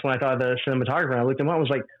when I thought of the cinematographer, and I looked him up. I was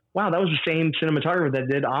like, wow, that was the same cinematographer that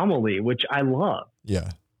did Amélie, which I love. Yeah.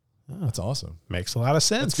 That's awesome. Makes a lot of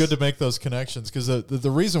sense. It's good to make those connections, because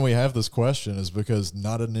the reason we have this question is because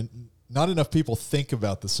not not enough people think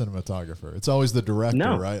about the cinematographer. It's always the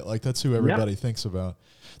director, right? Like that's who everybody thinks about.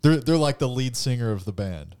 They're like the lead singer of the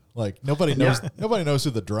band. Like nobody knows who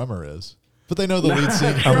the drummer is, but they know the lead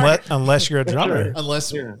singer. Unless you're a drummer.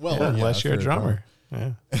 Unless you're a drummer.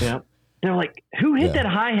 Yeah. Yeah. They're like, who hit that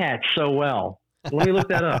hi-hat so well? Let me look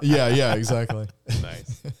that up. Yeah, exactly.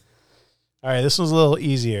 Nice. All right, this one's a little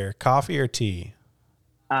easier. Coffee or tea?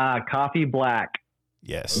 Coffee black.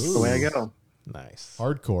 Yes. That's the way I go. Nice.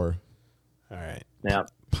 Hardcore. All right. Yeah.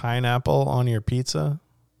 Pineapple on your pizza?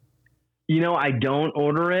 I don't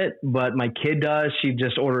order it, but my kid does. She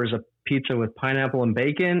just orders a pizza with pineapple and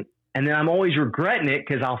bacon. And then I'm always regretting it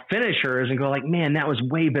because I'll finish hers and go like, man, that was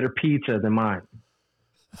way better pizza than mine.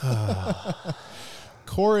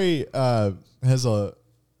 Corey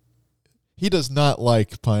he does not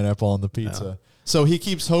like pineapple on the pizza. No. So he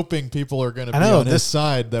keeps hoping people are going to be on his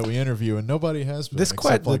side that we interview, and nobody has been.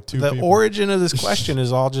 The origin of this question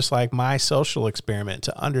is all just like my social experiment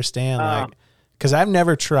to understand, because I've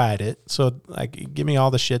never tried it. So like, give me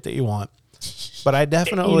all the shit that you want. But I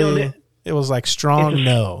definitely, it was like strong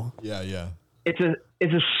no. Yeah. It's a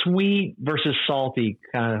sweet versus salty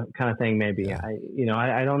kind of thing. Maybe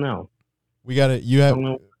I don't know. We got it.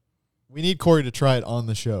 We need Corey to try it on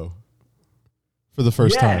the show for the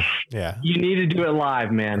first time. Yeah, you need to do it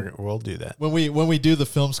live, man. We'll do that when we do the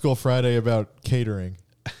Film School Friday about catering.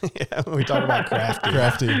 Yeah, when we talk about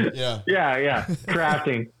crafting. Yeah,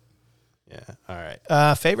 crafting. Yeah. All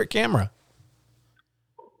right. Favorite camera?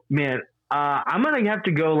 Man, I'm gonna have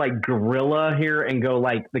to go like Gorilla here and go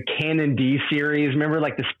like the Canon D series. Remember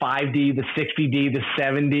like this 5D, the 60D, the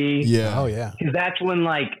 7D. Yeah. Oh yeah. Because that's when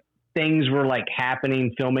like things were like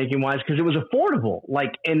happening filmmaking wise, because it was affordable.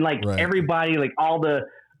 Like and like everybody, like all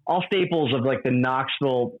staples of like the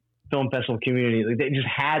Knoxville Film Festival community, like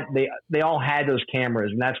they all had those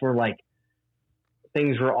cameras, and that's where like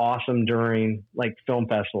things were awesome during like film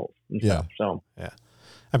festivals and stuff. So yeah.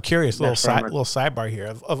 I'm curious, little sidebar here.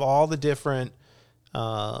 Of all the different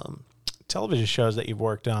television shows that you've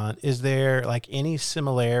worked on, is there like any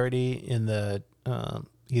similarity in the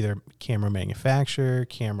either camera manufacturer,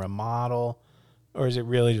 camera model, or is it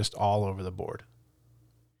really just all over the board?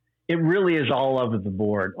 It really is all over the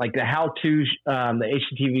board. Like the how-to, the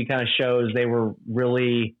HGTV kind of shows, they were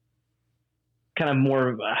really kind of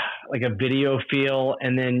more like a video feel,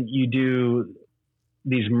 and then you do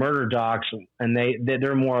these murder docs, and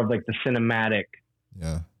they're more of like the cinematic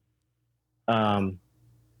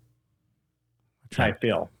type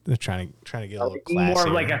feel. They're trying to get a little classier. More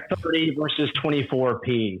of like a 30 versus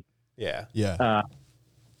 24p. Yeah.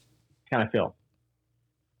 Kind of feel.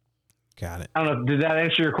 Got it. I don't know. Did that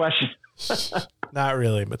answer your question? Not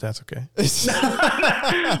really, but that's okay.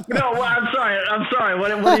 No, well, I'm sorry. What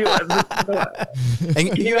do you?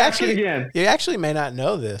 And you actually may not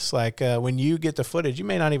know this. Like when you get the footage, you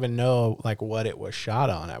may not even know like what it was shot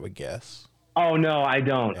on. I would guess. Oh no, I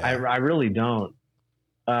don't. Yeah. I really don't.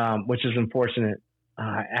 Which is unfortunate.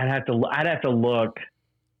 I'd have to look,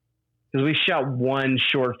 because we shot one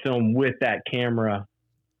short film with that camera.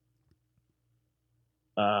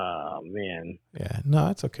 Man. Yeah. No,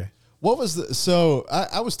 it's okay. What was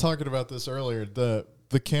I was talking about this earlier. The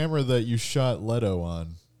camera that you shot Leto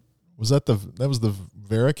on, was that the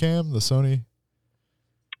Vericam, the Sony?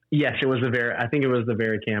 Yes, it was I think it was the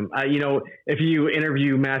Vericam. If you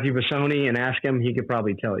interview Matthew Bassoni and ask him, he could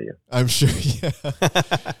probably tell you. I'm sure. Yeah.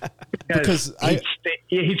 because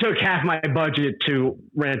he took half my budget to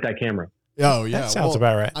rent that camera. Oh yeah, that sounds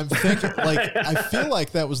about right. I'm thinking I feel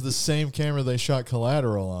like that was the same camera they shot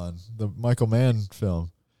Collateral on, the Michael Mann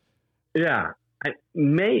film. Yeah, I think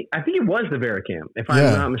it was the Vericam, if I'm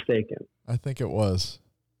not mistaken. I think it was.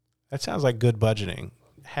 That sounds like good budgeting.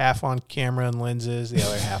 Half on camera and lenses, the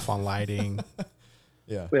other half on lighting.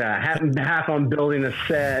 Yeah, half on building a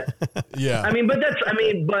set. Yeah, it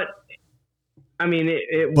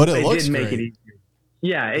looks did make great. it easier.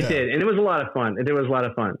 Yeah, it did, and it was a lot of fun.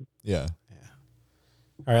 Yeah.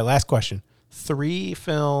 All right, last question. 3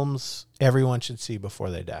 films everyone should see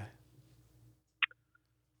before they die.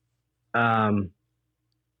 Well,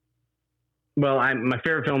 my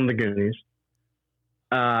favorite film, The Goonies.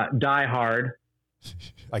 Die Hard.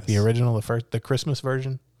 Like the original, the Christmas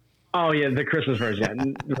version? Oh, yeah, the Christmas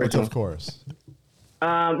version. Of course.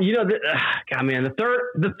 God, man, the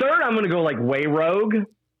third, I'm going to go like way rogue,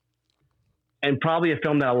 and probably a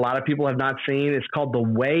film that a lot of people have not seen. It's called The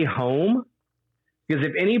Way Home. Because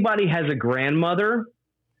if anybody has a grandmother,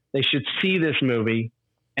 they should see this movie,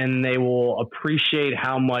 and they will appreciate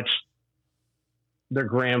how much their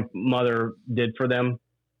grandmother did for them.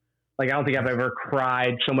 Like, I don't think I've ever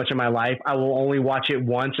cried so much in my life. I will only watch it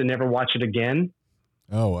once and never watch it again.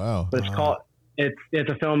 Oh wow! But it's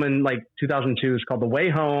a film in like 2002. It's called The Way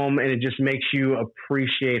Home, and it just makes you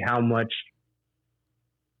appreciate how much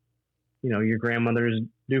your grandmothers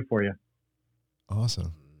do for you.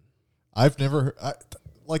 Awesome. I've never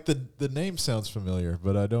like the name sounds familiar,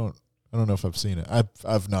 but I don't know if I've seen it.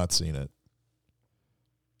 I've not seen it.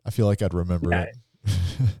 I feel like I'd remember it.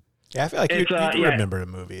 Yeah, I feel like you'd remember the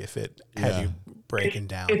movie if it had you breaking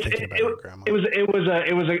down thinking about your grandma.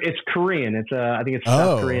 It's Korean. I think it's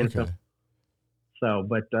South Korean. Okay. So,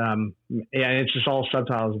 but it's just all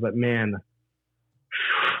subtitles. But man,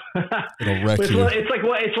 it'll wreck you.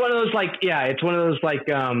 It's one of those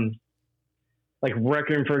like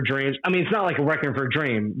Requiem for a Dream. I mean, it's not like a Requiem for a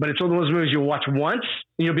Dream, but it's one of those movies you'll watch once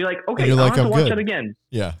and you'll be like, okay, I'll have to watch it again.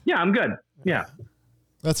 Yeah. Yeah, I'm good. Yeah.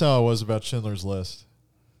 That's how I was about Schindler's List.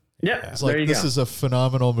 Yeah. It's like, this is a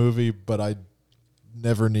phenomenal movie, but I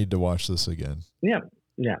never need to watch this again. Yeah.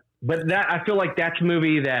 Yeah. But I feel like that's a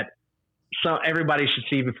movie that everybody should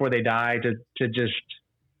see before they die to just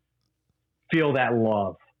feel that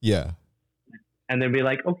love. Yeah. And then be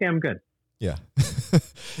like, okay, I'm good. Yeah.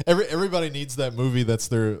 Everybody needs that movie that's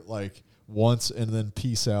their like once and then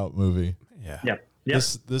peace out movie. Yeah. Yep.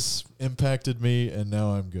 This impacted me and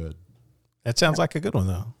now I'm good. That sounds like a good one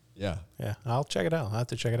though. Yeah. Yeah. I'll check it out. I'll have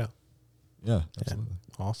to check it out. Yeah, absolutely.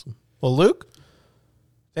 Yeah. Awesome. Well, Luke,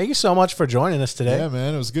 thank you so much for joining us today. Yeah,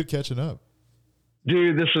 man. It was good catching up.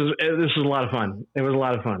 Dude, this was a lot of fun. It was a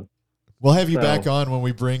lot of fun. We'll have you back on when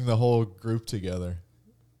we bring the whole group together.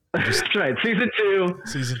 That's right. Season 2.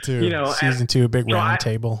 Season 2. Season 2, big round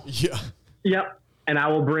table. Yeah. Yep. And I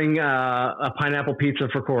will bring a pineapple pizza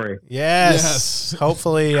for Corey. Yes.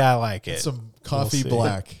 Hopefully I like it. Some coffee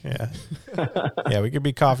black. Yeah. Yeah, we could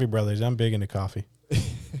be coffee brothers. I'm big into coffee.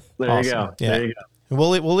 There you go. Yeah. There you go.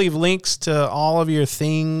 We'll leave links to all of your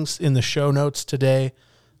things in the show notes today.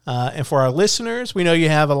 And for our listeners, we know you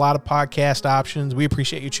have a lot of podcast options. We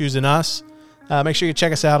appreciate you choosing us. Make sure you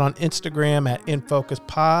check us out on Instagram at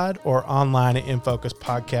InFocusPod or online at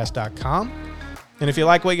InFocusPodcast.com. And if you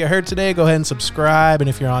like what you heard today, go ahead and subscribe. And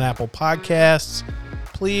if you're on Apple Podcasts,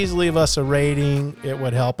 please leave us a rating. It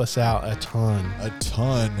would help us out a ton. A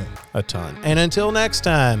ton. A ton. And until next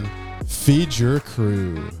time, feed your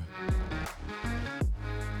crew.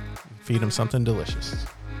 Feed them something delicious.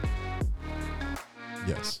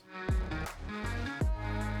 Yes.